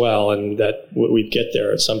that as well, and that we'd get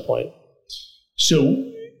there at some point.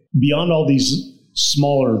 So beyond all these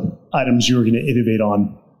smaller items you were going to innovate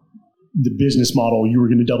on, the business model, you were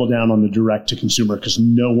going to double down on the direct to consumer, because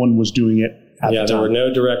no one was doing it at the time. There were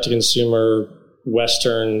no direct to consumer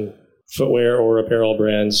Western footwear or apparel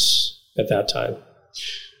brands at that time.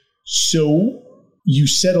 So you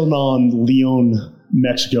settled on Leon,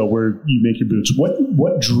 Mexico, where you make your boots.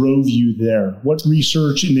 What drove you there? What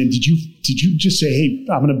research? And then did you just say, hey,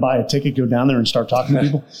 I'm going to buy a ticket, go down there and start talking to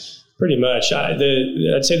people? Pretty much. I'd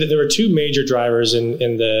say that there were two major drivers in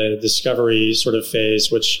the discovery sort of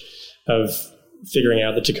phase, of figuring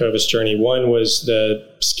out the Tecovas journey. One was the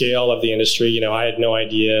scale of the industry. I had no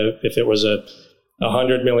idea if it was a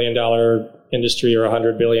 $100 million industry or a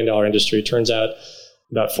 $100 billion industry. It turns out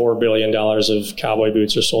about $4 billion of cowboy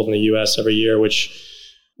boots are sold in the U.S. every year, which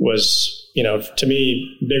was, to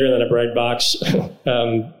me, bigger than a bread box.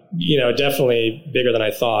 Definitely bigger than I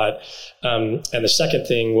thought. And the second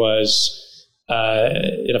thing was,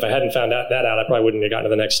 if I hadn't found that out, I probably wouldn't have gotten to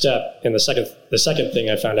the next step. And the second thing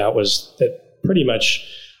I found out was that pretty much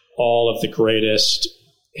all of the greatest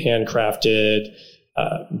handcrafted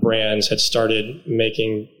brands had started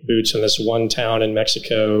making boots in this one town in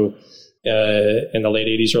Mexico in the late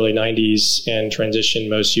 80s, early 90s, and transitioned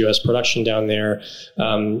most U.S. production down there,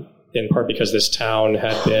 in part because this town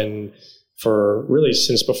had been, for really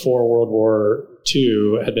since before World War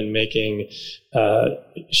II, had been making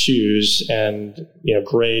shoes and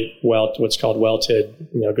great what's called welted,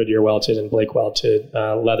 Goodyear welted and Blake welted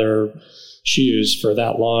leather shoes for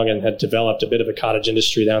that long, and had developed a bit of a cottage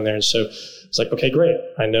industry down there. And so it's like, okay, great.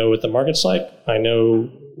 I know what the market's like. I know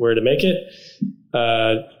where to make it.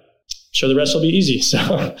 Sure, the rest will be easy.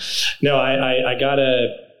 So no, I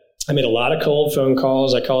made a lot of cold phone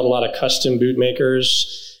calls. I called a lot of custom boot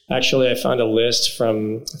makers. Actually, I found a list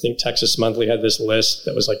from, I think Texas Monthly had this list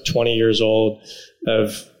that was like 20 years old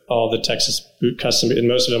of all the Texas boot custom, and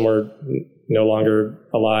most of them were no longer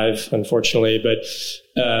alive, unfortunately. But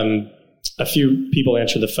a few people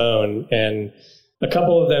answered the phone, and a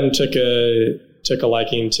couple of them took a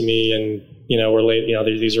liking to me, and were late.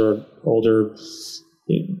 These are older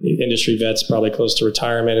industry vets, probably close to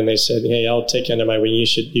retirement, and they said, "Hey, I'll take you under my wing. You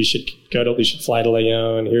should fly to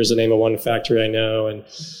Leon. Here's the name of one factory I know." And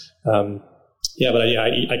I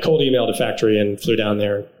cold emailed a factory and flew down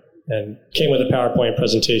there and came with a PowerPoint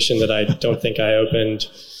presentation that I don't think I opened.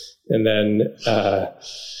 And then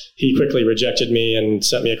he quickly rejected me and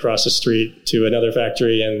sent me across the street to another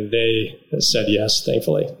factory, and they said yes,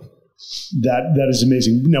 thankfully. That is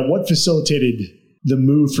amazing. Now, what facilitated the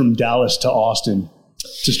move from Dallas to Austin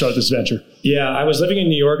to start this venture? Yeah, I was living in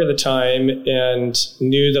New York at the time and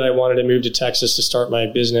knew that I wanted to move to Texas to start my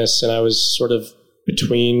business. And I was sort of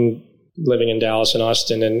between living in Dallas and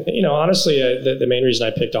Austin. And, honestly, the main reason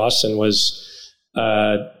I picked Austin was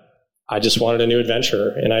I just wanted a new adventure,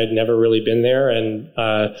 and I had never really been there. And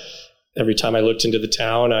every time I looked into the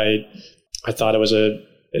town, I thought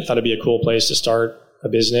it'd be a cool place to start a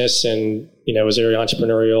business. And, it was very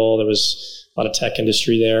entrepreneurial. There was a lot of tech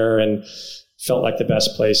industry there, and felt like the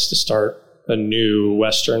best place to start a new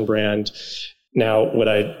Western brand. Now, what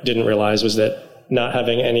I didn't realize was that not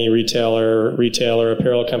having any retailer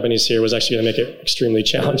apparel companies here was actually going to make it extremely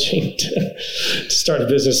challenging to start a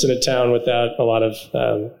business in a town without a lot of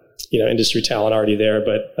industry talent already there.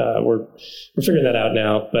 But we're figuring that out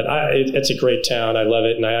now. But it's a great town. I love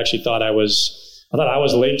it, and I actually thought I was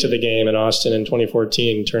late to the game in Austin in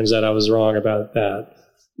 2014. Turns out I was wrong about that.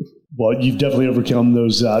 Well, you've definitely overcome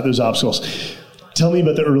those obstacles. Tell me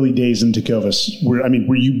about the early days in Tecovas.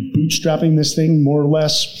 Were you bootstrapping this thing more or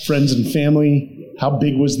less? Friends and family? How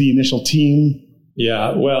big was the initial team?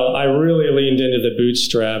 Yeah, well, I really leaned into the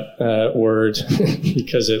bootstrap word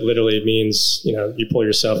because it literally means, you pull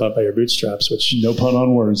yourself up by your bootstraps, which no pun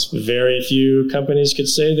on words. Very few companies could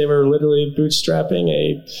say they were literally bootstrapping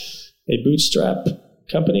a bootstrap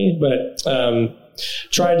company, but I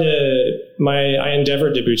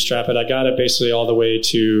endeavored to bootstrap it. I got it basically all the way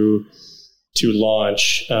to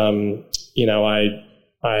launch.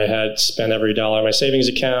 I had spent every dollar in my savings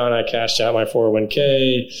account. I cashed out my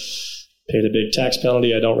 401k, paid a big tax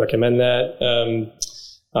penalty. I don't recommend that.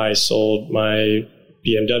 I sold my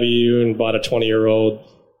BMW and bought a 20-year-old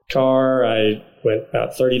car. I went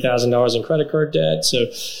about $30,000 in credit card debt. So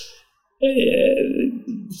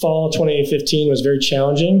fall 2015 was very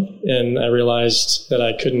challenging, and I realized that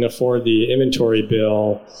I couldn't afford the inventory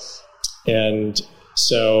bill. And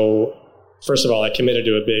so first of all, I committed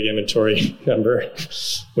to a big inventory number,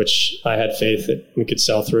 which I had faith that we could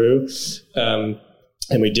sell through. And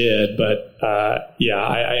we did. But I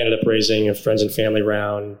ended up raising a friends and family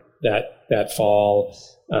round that fall,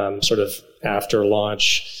 sort of after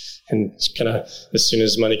launch. And kind of as soon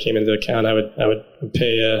as money came into the account, I would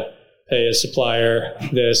pay a supplier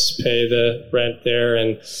this, pay the rent there,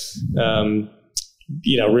 and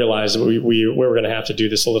realize that we were going to have to do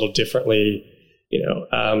this a little differently.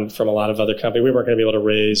 From a lot of other companies, we weren't going to be able to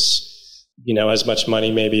raise, as much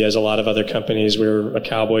money maybe as a lot of other companies. We were a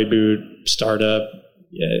cowboy boot startup.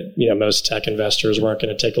 Most tech investors weren't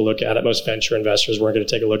going to take a look at it. Most venture investors weren't going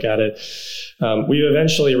to take a look at it. We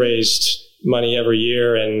eventually raised money every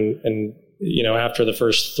year, and after the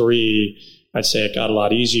first three, I'd say it got a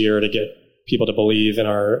lot easier to get people to believe in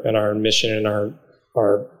our mission and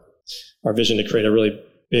our vision to create a really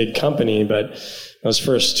big company. But those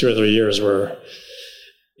first 2 or 3 years were,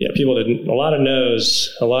 people didn't, a lot of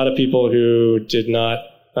no's, a lot of people who did not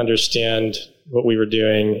understand what we were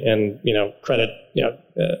doing, and, credit,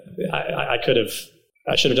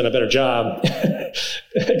 I should have done a better job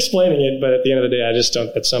explaining it. But at the end of the day, I just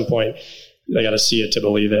don't, at some point, I got to see it to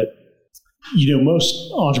believe it.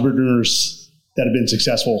 Most entrepreneurs that have been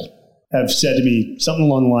successful have said to me something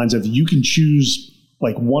along the lines of, you can choose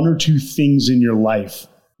like 1 or 2 things in your life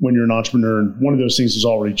when you're an entrepreneur, and one of those things is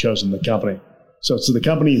already chosen, the company. So it's the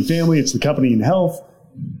company and family, it's the company and health.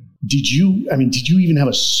 Did you even have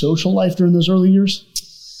a social life during those early years?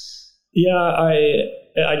 Yeah,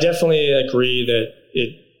 I definitely agree that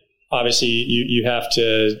it, obviously you have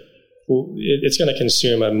to, it's going to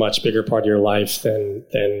consume a much bigger part of your life than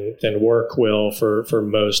work will for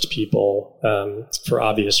most people, for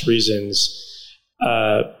obvious reasons.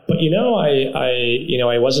 But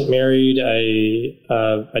I wasn't married.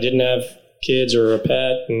 I didn't have kids or a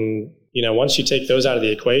pet, and once you take those out of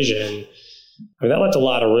the equation, that left a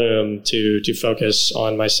lot of room to focus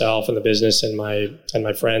on myself and the business and my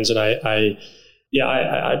friends. And I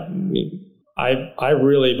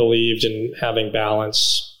really believed in having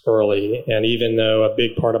balance early. And even though a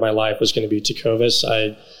big part of my life was going to be Tecovas,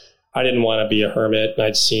 I didn't want to be a hermit, and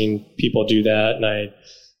I'd seen people do that, and I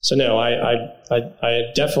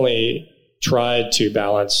definitely tried to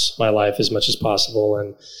balance my life as much as possible.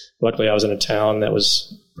 And luckily I was in a town that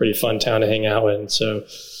was a pretty fun town to hang out in. So it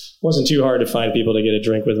wasn't too hard to find people to get a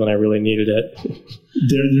drink with when I really needed it.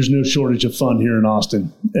 There's no shortage of fun here in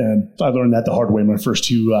Austin. And I learned that the hard way my first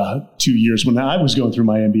 2 years when I was going through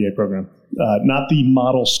my MBA program. Not the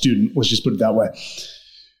model student, let's just put it that way.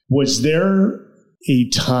 Was there a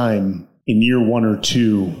time in year 1 or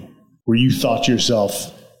 2 where you thought to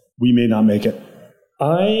yourself, we may not make it?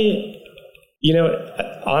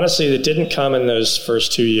 Honestly, it didn't come in those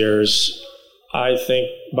first 2 years. I think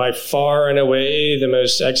by far and away the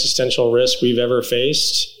most existential risk we've ever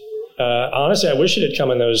faced. Honestly, I wish it had come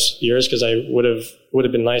in those years, because I would have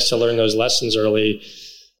been nice to learn those lessons earlier.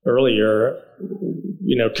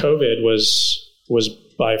 COVID was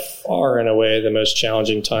by far and away the most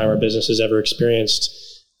challenging time our business has ever experienced.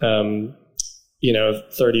 30,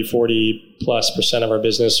 40+% of our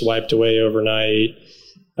business wiped away overnight.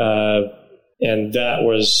 And that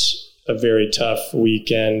was a very tough week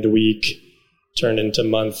turned into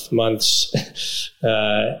months.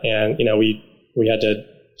 And, we had to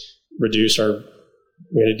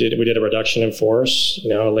we did a reduction in force,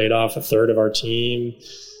 laid off a third of our team,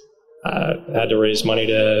 had to raise money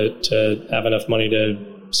to have enough money to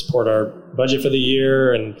support our budget for the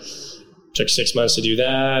year, and took 6 months to do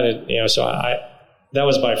that. And, so that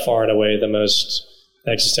was by far and away the most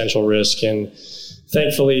existential risk. And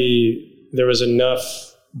thankfully there was enough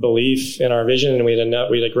belief in our vision, and we had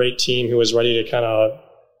a great team who was ready to kind of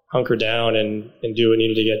hunker down and do what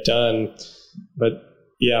needed to get done. But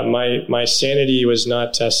yeah, my sanity was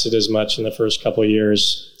not tested as much in the first couple of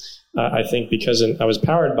years. I think because I was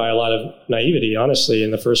powered by a lot of naivety, honestly,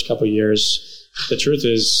 in the first couple of years. The truth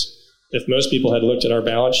is, if most people had looked at our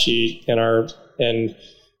balance sheet and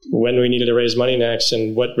when we needed to raise money next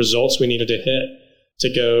and what results we needed to hit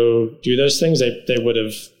to go do those things, they would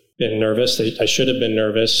have been nervous. I should have been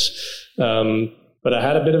nervous. But I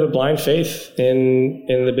had a bit of a blind faith in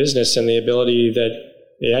the business and the ability that,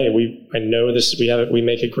 I know this, we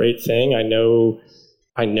make a great thing. I know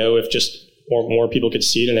if just more people could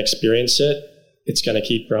see it and experience it, it's going to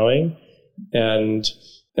keep growing. And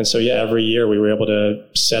so, every year we were able to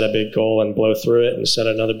set a big goal and blow through it, and set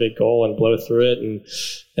another big goal and blow through it.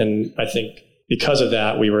 And I think because of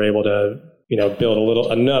that, we were able to,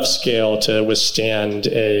 build enough scale to withstand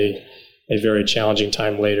a very challenging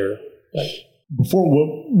time later. Before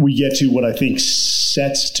we get to what I think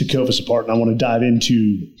sets Tecovas apart, and I want to dive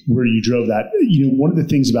into where you drove that, one of the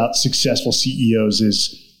things about successful CEOs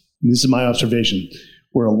is, and this is my observation,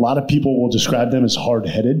 where a lot of people will describe them as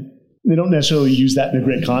hard-headed. They don't necessarily use that in a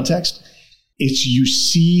great context. It's you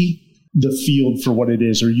see the field for what it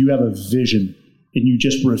is, or you have a vision, and you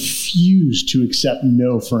just refuse to accept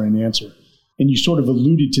no for an answer. And you sort of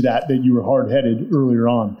alluded to that you were hard-headed earlier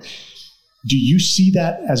on. Do you see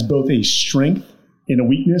that as both a strength and a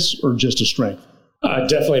weakness, or just a strength?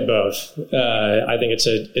 Definitely both. I think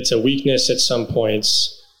it's a weakness at some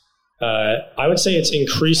points. I would say it's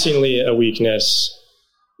increasingly a weakness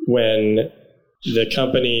when the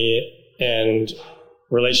company and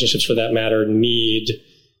relationships, for that matter, need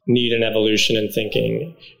an evolution in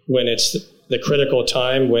thinking. When it's the critical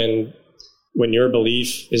time when your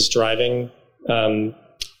belief is driving a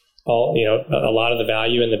lot of the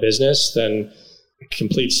value in the business, then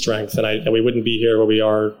complete strength. And we wouldn't be here where we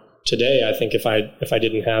are today, I think, if I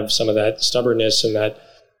didn't have some of that stubbornness and that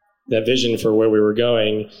vision for where we were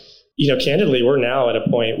going. Candidly, we're now at a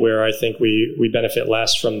point where I think we benefit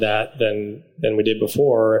less from that than we did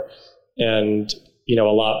before. And, a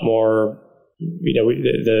lot more,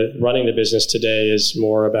 the running the business today is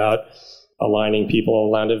more about aligning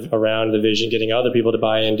people around the vision, getting other people to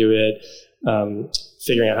buy into it,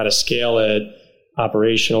 figuring out how to scale it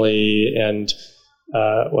operationally, and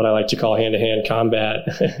what I like to call hand-to-hand combat,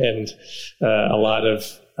 and a lot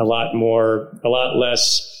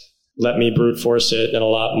less let me brute force it, and a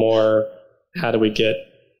lot more how do we get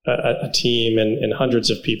a team and hundreds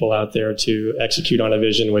of people out there to execute on a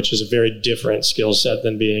vision, which is a very different skill set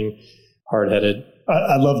than being hard-headed.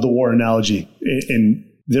 I love the war analogy, and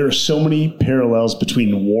there are so many parallels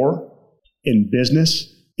between war and business.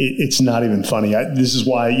 It's not even funny. This is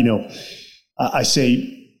why, I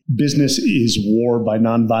say business is war by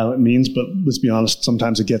nonviolent means, but let's be honest,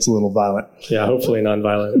 sometimes it gets a little violent. Yeah, hopefully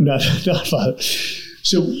nonviolent. Not violent.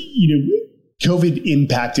 So, COVID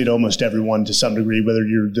impacted almost everyone to some degree, whether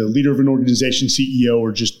you're the leader of an organization, CEO,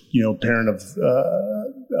 or just, parent of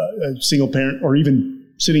a single parent, or even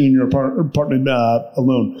sitting in your apartment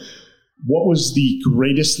alone. What was the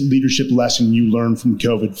greatest leadership lesson you learned from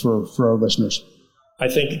COVID for our listeners? I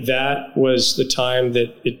think that was the time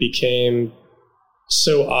that it became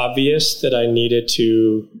so obvious that I needed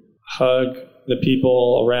to hug the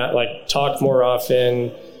people around, talk more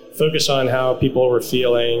often, focus on how people were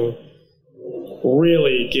feeling,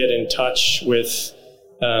 really get in touch with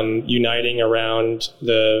uniting around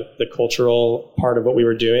the cultural part of what we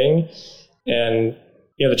were doing. And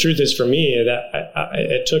the truth is, for me, that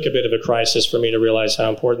it took a bit of a crisis for me to realize how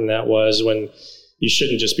important that was, when you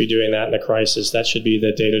shouldn't just be doing that in a crisis. That should be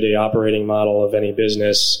the day-to-day operating model of any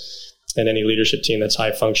business and any leadership team that's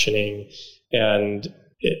high functioning. And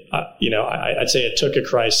I'd say it took a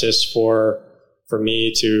crisis for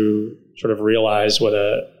me to sort of realize what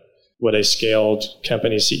a scaled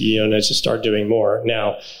company CEO needs to start doing more.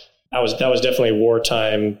 Now, that was definitely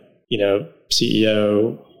wartime,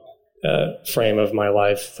 CEO frame of my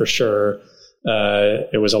life for sure.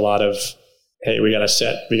 It was a lot of, hey, we got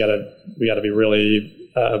to be really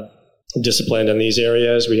disciplined in these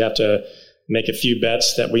areas. We have to make a few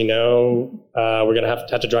bets that we know we're going to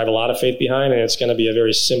have to drive a lot of faith behind, and it's going to be a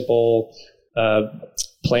very simple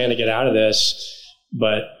plan to get out of this.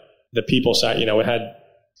 But the people side, we had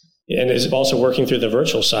is also working through the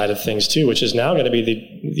virtual side of things too, which is now going to be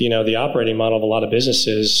the operating model of a lot of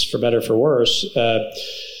businesses, for better, for worse.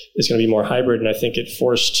 It's going to be more hybrid. And I think it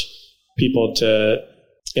forced people to,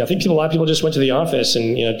 I think a lot of people just went to the office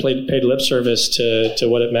and, paid lip service to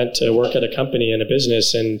what it meant to work at a company and a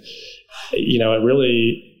business. And,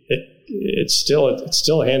 it's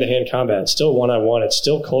still hand-to-hand combat. It's still one-on-one. It's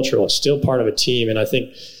still cultural. It's still part of a team. And I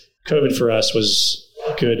think COVID for us was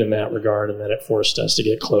good in that regard, and that it forced us to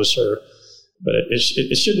get closer. But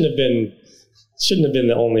it shouldn't have been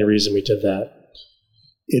the only reason we did that.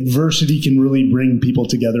 Adversity can really bring people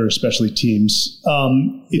together, especially teams.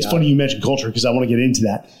 It's funny you mentioned culture, because I want to get into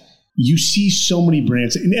that. You see so many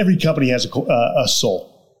brands, and every company has a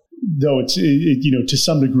soul, though it's to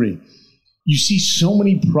some degree. You see so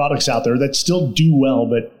many products out there that still do well,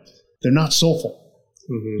 but they're not soulful.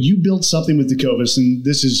 Mm-hmm. You built something with Tecovas, and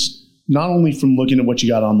this is not only from looking at what you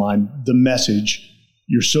got online, the message,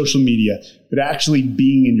 your social media, but actually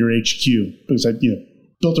being in your HQ. Because I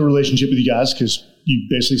built a relationship with you guys, because you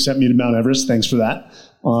basically sent me to Mount Everest. Thanks for that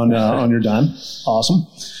on your dime. Awesome.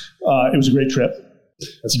 It was a great trip.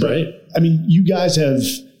 That's great. I mean, you guys have,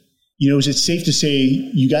 is it safe to say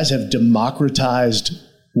you guys have democratized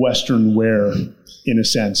Western wear in a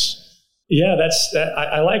sense? Yeah,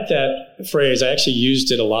 I like that phrase. I actually used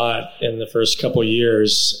it a lot in the first couple of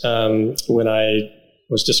years when I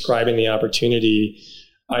was describing the opportunity.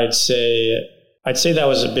 I'd say that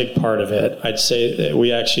was a big part of it. I'd say that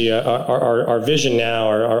we actually, our vision now,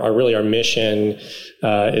 our mission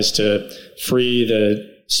is to free the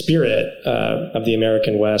spirit of the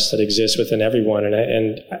American West that exists within everyone.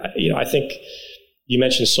 And I think you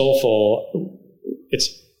mentioned soulful.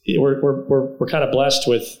 We're kind of blessed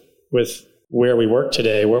with where we work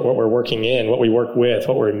today, what we're working in, what we work with,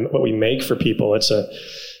 what we make for people. It's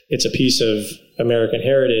a piece of American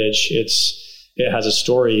heritage. It has a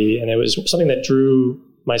story, and it was something that drew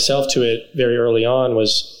myself to it very early on.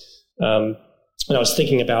 Was when I was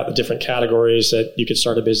thinking about the different categories that you could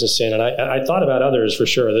start a business in, and I thought about others for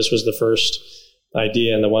sure. This was the first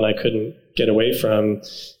idea and the one I couldn't get away from,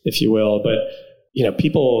 if you will, but.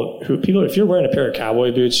 People, if you're wearing a pair of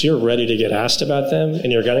cowboy boots, you're ready to get asked about them,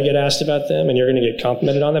 and you're going to get asked about them, and you're going to get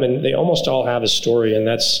complimented on them. And they almost all have a story. And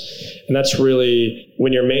that's really,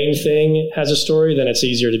 when your main thing has a story, then it's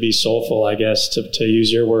easier to be soulful, I guess, to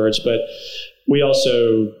use your words. But we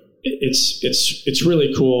also, it's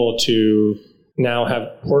really cool to now have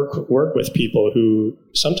work with people who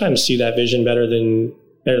sometimes see that vision better than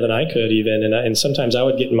I could even. And sometimes I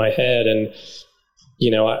would get in my head and,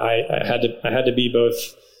 I had to be both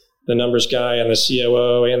the numbers guy and the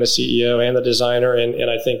COO and the CEO and the designer. And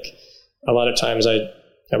I think a lot of times I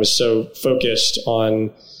was so focused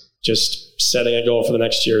on just setting a goal for the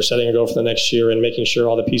next year and making sure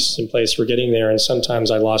all the pieces in place were getting there. And sometimes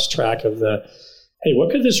I lost track of hey, what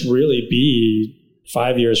could this really be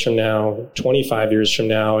 5 years from now, 25 years from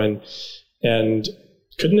now? And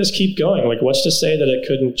couldn't this keep going? Like, what's to say that it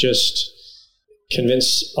couldn't just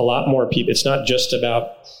convince a lot more people? It's not just about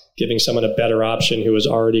giving someone a better option who was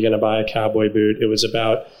already going to buy a cowboy boot. It was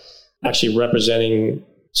about actually representing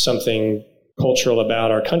something cultural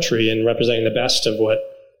about our country and representing the best of what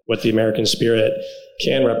the American spirit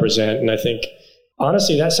can represent. And I think,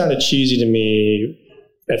 honestly, that sounded cheesy to me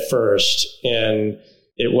at first. And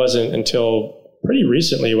it wasn't until pretty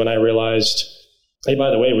recently when I realized, hey, by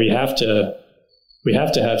the way, we have to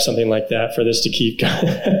have something like that for this to keep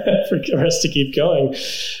for us to keep going.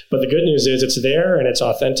 But the good news is it's there and it's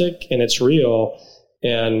authentic and it's real.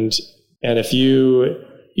 And if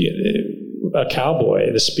a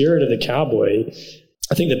cowboy, the spirit of the cowboy,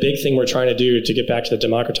 I think the big thing we're trying to do to get back to the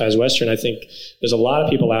democratized Western, I think there's a lot of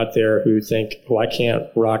people out there who think, I can't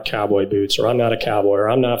rock cowboy boots, or I'm not a cowboy, or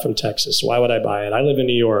I'm not from Texas. Why would I buy it? I live in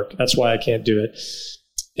New York. That's why I can't do it.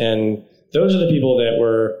 And those are the people that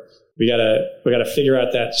we gotta figure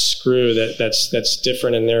out that screw that's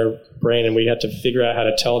different in their brain, and we have to figure out how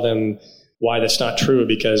to tell them why that's not true,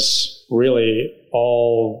 because really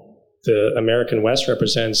all the American West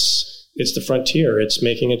represents, it's the frontier. It's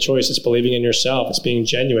making a choice. It's believing in yourself. It's being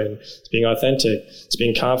genuine. It's being authentic. It's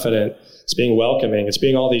being confident. It's being welcoming. It's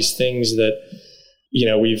being all these things that,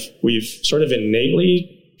 we've sort of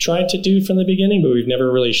innately tried to do from the beginning, but we've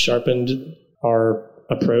never really sharpened our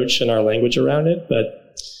approach and our language around it. But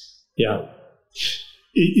yeah.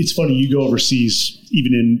 It's funny, you go overseas,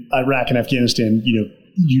 even in Iraq and Afghanistan,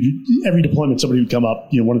 every deployment, somebody would come up,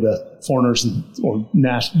 one of the foreigners or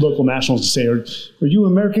local nationals to say, are you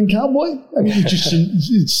an American cowboy? I mean,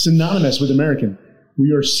 it's synonymous with American.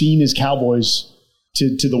 We are seen as cowboys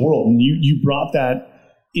to the world. And you brought that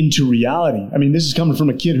into reality. I mean, this is coming from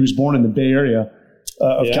a kid who's born in the Bay Area,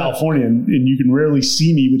 of California, and you can rarely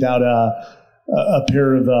see me without a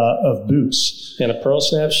pair of boots and a pearl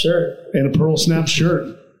snap shirt.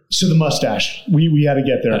 So the mustache, we had to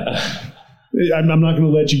get there. I'm not going to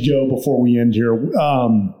let you go before we end here,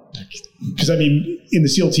 because in the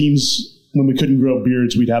SEAL teams, when we couldn't grow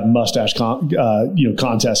beards, we'd have mustache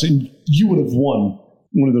contests, and you would have won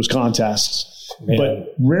one of those contests. Man.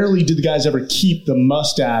 But rarely did the guys ever keep the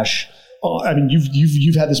mustache.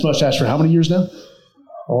 You've had this mustache for how many years now?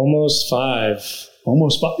 Almost 5.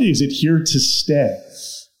 Is it here to stay?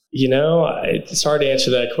 It's hard to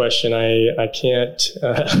answer that question. I can't.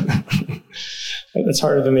 It's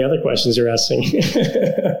harder than the other questions you're asking. Let me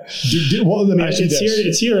ask you this.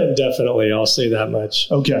 It's here indefinitely. I'll say that much.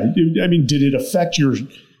 Okay. Did it affect your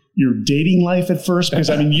dating life at first? Because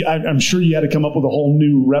I'm sure you had to come up with a whole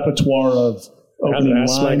new repertoire of opening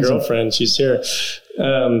lines. Ask my girlfriend. She's here.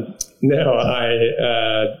 No,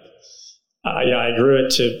 I grew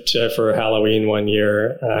it for Halloween one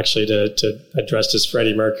year. Actually, I dressed as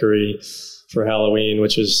Freddie Mercury for Halloween,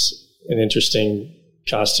 which was an interesting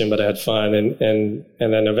costume, but I had fun. And then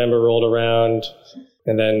November rolled around,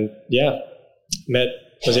 and then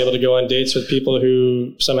was able to go on dates with people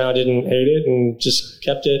who somehow didn't hate it and just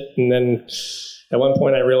kept it. And then at one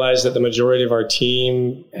point I realized that the majority of our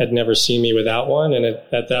team had never seen me without one. And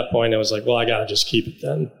at that point I was like, well, I got to just keep it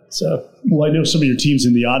then. So, well, I know some of your teams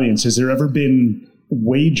in the audience. Has there ever been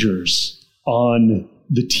wagers on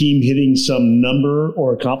the team hitting some number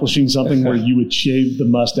or accomplishing something where you would shave the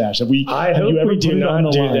mustache? I hope we do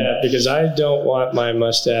not do that, because I don't want my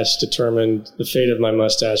mustache determined, the fate of my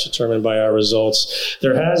mustache determined by our results.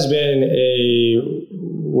 There has been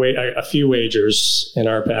a few wagers in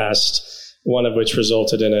our past, one of which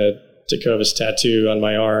resulted in a Tecovas tattoo on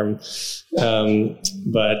my arm.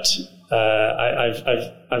 But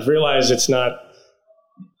I've realized it's not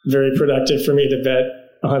very productive for me to bet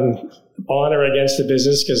on or against the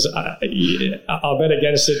business, because I'll bet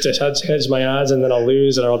against it to hedge my odds, and then I'll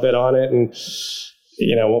lose, and I'll bet on it, and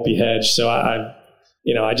it won't be hedged. So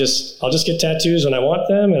I'll just get tattoos when I want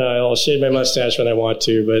them, and I'll shave my mustache when I want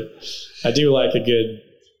to. But I do like a good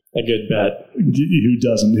bet. Who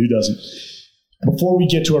doesn't? Before we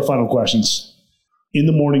get to our final questions, in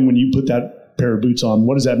the morning when you put that pair of boots on,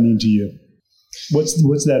 what does that mean to you? What's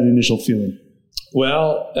that initial feeling?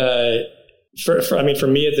 Well, for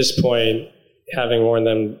me at this point, having worn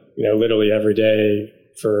them, literally every day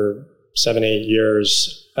for 7-8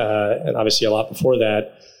 years, and obviously a lot before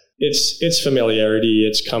that, it's familiarity,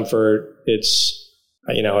 it's comfort, it's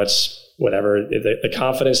whatever, the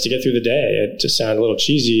confidence to get through the day. It just sounds a little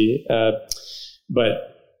cheesy,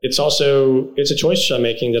 but it's a choice I'm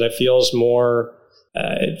making that it feels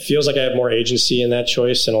like I have more agency in that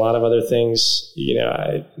choice than a lot of other things.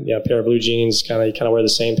 A pair of blue jeans, you kind of wear the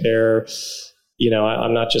same pair.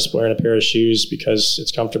 I'm not just wearing a pair of shoes because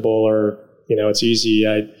it's comfortable or, it's easy.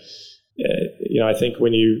 I think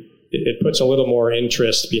when it puts a little more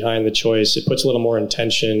interest behind the choice, it puts a little more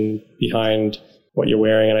intention behind what you're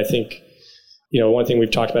wearing. And I think, one thing we've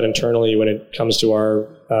talked about internally when it comes to our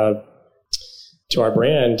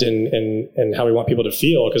brand and how we want people to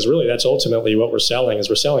feel, because really that's ultimately what we're selling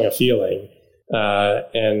a feeling.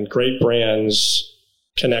 And great brands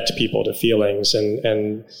connect people to feelings,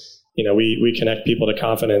 and we connect people to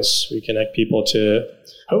confidence. We connect people to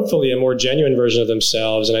hopefully a more genuine version of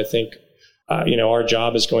themselves. And I think, our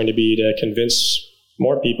job is going to be to convince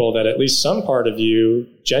more people that at least some part of you,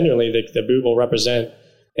 genuinely, the boot will represent,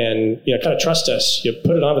 and, kind of trust us. You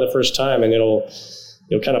put it on for the first time and you'll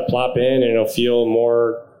kind of plop in, and it'll feel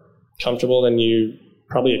more comfortable than you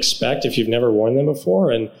probably expect if you've never worn them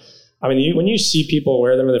before. And when you see people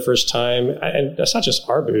wear them for the first time, and that's not just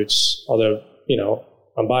our boots, although,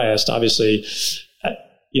 I'm biased, obviously,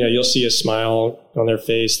 you'll see a smile on their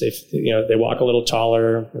face. They walk a little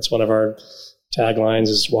taller. That's one of our taglines,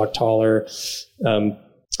 is walk taller. And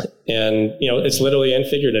it's literally and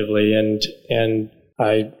figuratively. And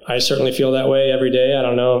I certainly feel that way every day. I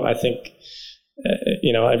don't know. I think,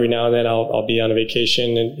 every now and then I'll be on a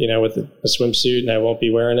vacation and, with a swimsuit, and I won't be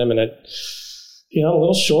wearing them. And I'm a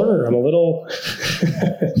little shorter. I'm a little,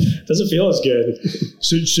 doesn't feel as good.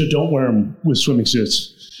 So don't wear them with swimming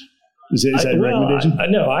suits. Is that a recommendation?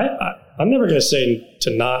 I'm never going to say to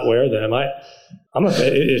not wear them.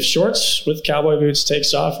 If shorts with cowboy boots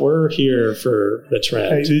takes off, we're here for the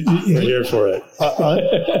trend. We're here for it.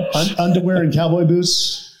 Underwear and cowboy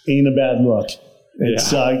boots ain't a bad look.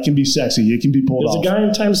 It can be sexy. It can be pulled off. There's a guy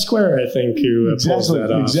in Times Square, I think, who pulls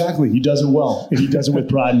that off. Exactly. He does it well, and he does it with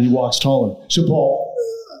pride, and he walks taller. So, Paul,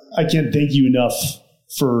 I can't thank you enough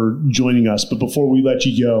for joining us. But before we let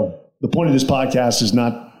you go, the point of this podcast is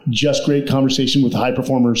not just great conversation with high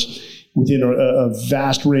performers within a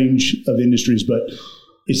vast range of industries, but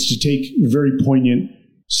it's to take very poignant,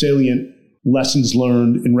 salient lessons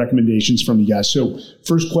learned and recommendations from you guys. So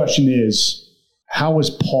first question is, how is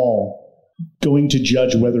Paul going to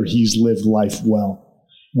judge whether he's lived life well?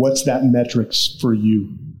 What's that metrics for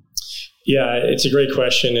you? Yeah, it's a great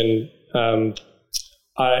question. And,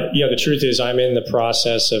 the truth is I'm in the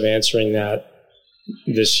process of answering that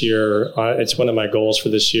this year. It's one of my goals for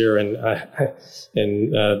this year in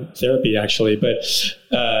therapy, actually. But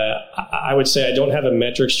I would say I don't have a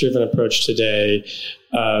metrics-driven approach today.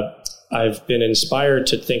 I've been inspired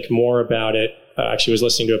to think more about it. Actually, was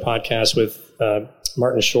listening to a podcast with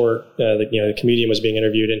Martin Short, the comedian, was being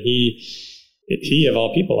interviewed, and he of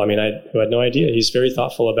all people, I had no idea. He's very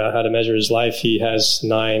thoughtful about how to measure his life. He has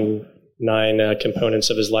nine components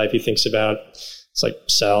of his life he thinks about. It's like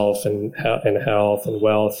self and health and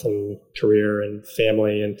wealth and career and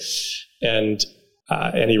family and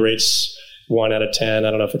he rates 1 out of 10. I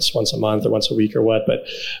don't know if it's once a month or once a week or what, but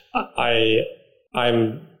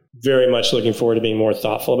I'm very much looking forward to being more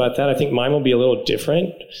thoughtful about that. I think mine will be a little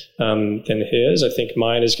different than his. I think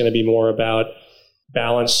mine is going to be more about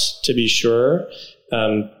balance, to be sure,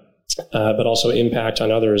 but also impact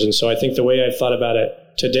on others. And so I think the way I've thought about it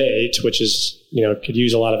to date, which is, could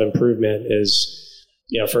use a lot of improvement, is,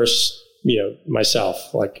 first,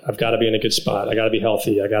 myself. Like, I've got to be in a good spot. I got to be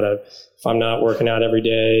healthy. If I'm not working out every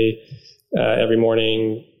day, every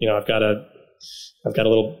morning, I've got a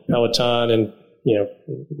little Peloton and,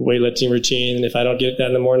 weightlifting routine. And if I don't get that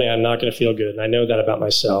in the morning, I'm not going to feel good. And I know that about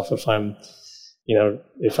myself. If I'm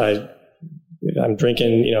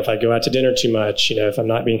drinking, if I go out to dinner too much, if I'm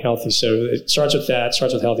not being healthy. So it starts with that,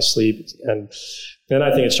 starts with healthy sleep. And then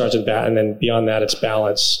I think it starts with that. And then beyond that, it's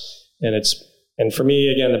balance. And for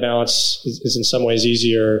me, again, the balance is in some ways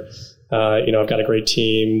easier. I've got a great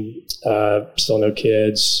team, still no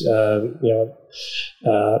kids,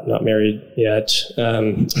 not married yet.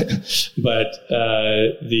 But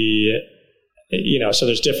so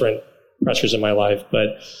there's different pressures in my life,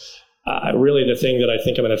 but really the thing that I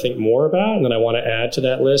think I'm going to think more about and that I want to add to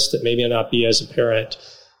that list that maybe not be as apparent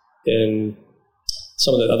in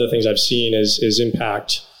some of the other things I've seen is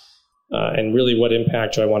impact. And really, what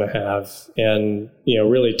impact do I want to have? And,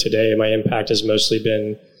 really today, my impact has mostly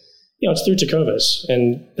been, it's through Tecovas,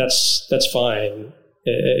 and that's fine.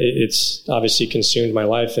 It's obviously consumed my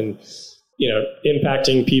life, and,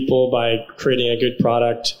 impacting people by creating a good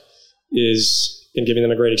product and giving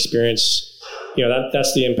them a great experience.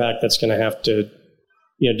 That's the impact that's going to have to,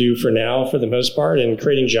 do for now, for the most part, and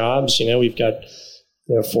creating jobs. We've got,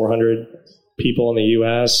 400 people in the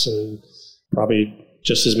U.S. and probably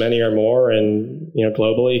just as many or more, and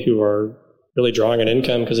globally, who are really drawing an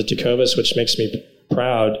income because of Tecovas, which makes me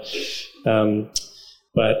proud.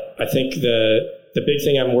 But I think the big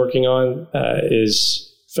thing I'm working on is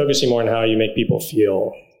focusing more on how you make people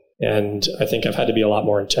feel, and I think I've had to be a lot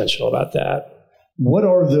more intentional about that. What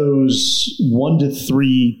are those 1 to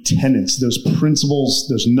 3 tenets, those principles,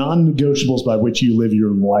 those non-negotiables by which you live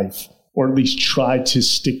your life, or at least try to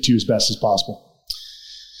stick to as best as possible?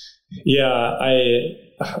 Yeah,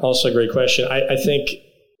 also a great question. I think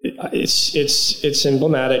it's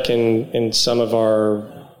emblematic in some of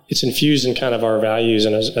it's infused in kind of our values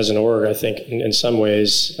and as an org. I think in some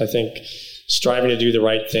ways, I think striving to do the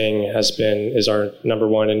right thing is our number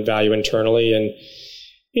one in value internally. And,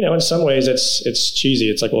 in some ways it's cheesy.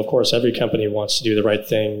 It's like, well, of course, every company wants to do the right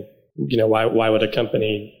thing. Why would a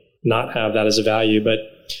company not have that as a value? But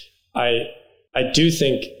I do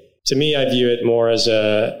think, to me, I view it more as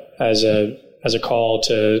a call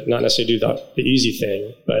to not necessarily do the easy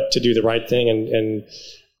thing, but to do the right thing.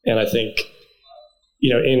 And I think,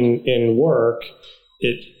 in work,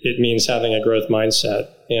 it means having a growth mindset,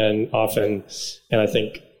 and I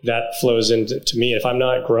think that flows into, to me, if I'm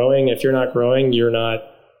not growing, if you're not growing, you're not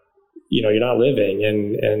living,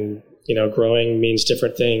 and growing means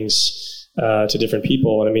different things to different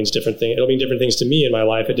people, and it means different things. It'll mean different things to me in my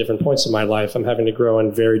life at different points in my life. I'm having to grow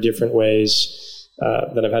in very different ways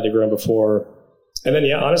than I've had to grow in before. And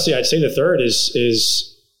then, honestly, I'd say the third is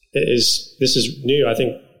this is new. I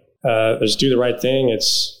think there's do the right thing.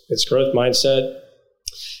 It's growth mindset.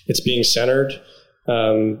 It's being centered.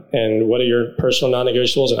 And what are your personal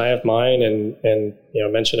non-negotiables? And I have mine, and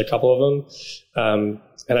mentioned a couple of them.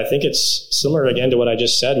 And I think it's similar again to what I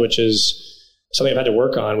just said, which is something I've had to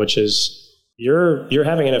work on, which is you're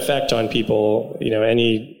having an effect on people,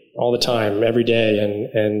 all the time, every day.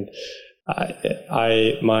 And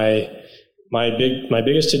my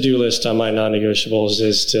biggest to-do list on my non-negotiables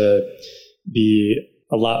is to be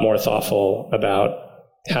a lot more thoughtful about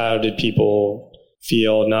how did people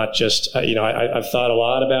feel not just, I've thought a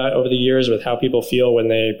lot about over the years with how people feel when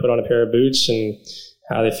they put on a pair of boots and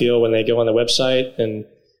how they feel when they go on the website and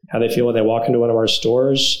how they feel when they walk into one of our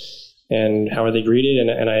stores and how are they greeted.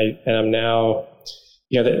 And I'm now,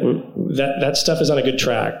 that stuff is on a good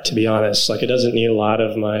track, to be honest. Like, it doesn't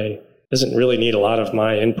really need a lot of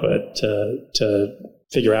my input to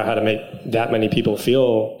figure out how to make that many people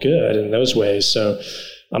feel good in those ways. So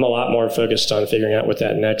I'm a lot more focused on figuring out what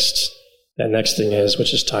that next thing is,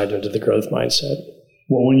 which is tied into the growth mindset.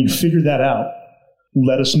 Well, when you figure that out,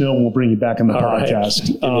 let us know and we'll bring you back on the podcast.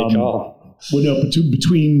 Right. Give me a call. Well, no,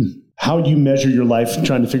 between how you measure your life,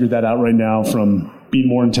 trying to figure that out right now, from being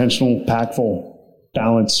more intentional, impactful,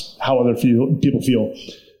 balance, how other people feel.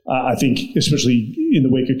 I think, especially in the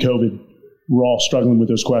wake of COVID, we're all struggling with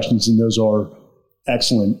those questions, and those are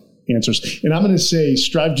excellent answers. And I'm going to say,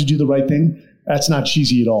 strive to do the right thing. That's not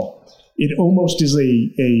cheesy at all. It almost is a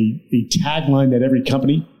tagline that every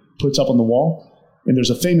company puts up on the wall. And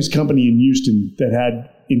there's a famous company in Houston that had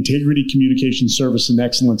integrity, communication, service, and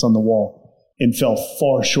excellence on the wall and fell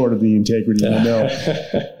far short of the integrity. I know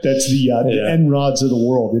that's the Enrods of the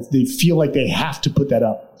world. If they feel like they have to put that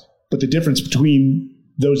up. But the difference between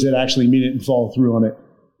those that actually mean it and follow through on it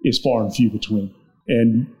is far and few between.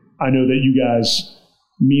 And I know that you guys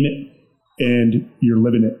mean it and you're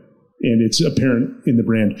living it. And it's apparent in the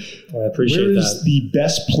brand. I appreciate that. Where is the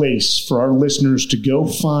best place for our listeners to go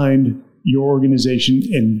find your organization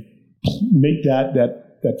and make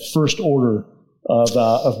that first order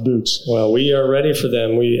of boots? Well, we are ready for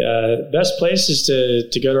them. Best place is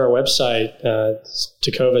to go to our website,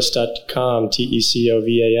 tecovas.com,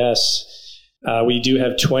 TECOVAS. We do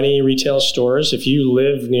have 20 retail stores. If you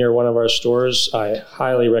live near one of our stores, I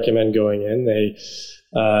highly recommend going in.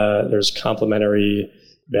 There's complimentary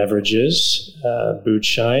beverages, boot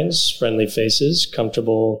shines, friendly faces,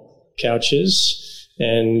 comfortable couches,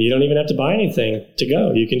 and you don't even have to buy anything to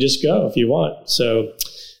go. You can just go if you want. So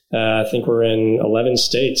I think we're in 11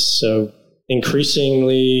 states. So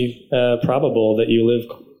increasingly probable that you live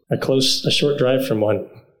a short drive from one.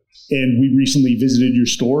 And we recently visited your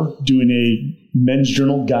store doing a Men's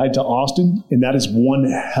Journal guide to Austin, and that is one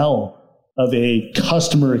hell of a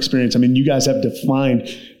customer experience. I mean, you guys have defined,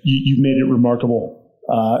 you've made it remarkable.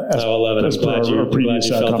 I love it. I'm glad you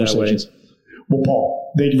felt that way. Well,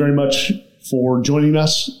 Paul, thank you very much for joining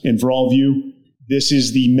us. And for all of you, this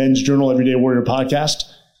is the Men's Journal Everyday Warrior podcast,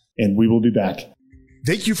 and we will be back.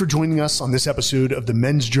 Thank you for joining us on this episode of the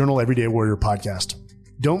Men's Journal Everyday Warrior podcast.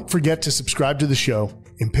 Don't forget to subscribe to the show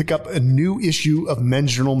and pick up a new issue of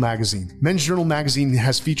Men's Journal magazine. Men's Journal magazine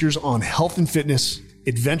has features on health and fitness,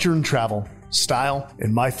 adventure and travel, style,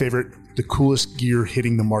 and my favorite, the coolest gear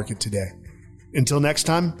hitting the market today. Until next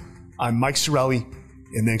time, I'm Mike Sorelli,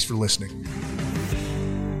 and thanks for listening.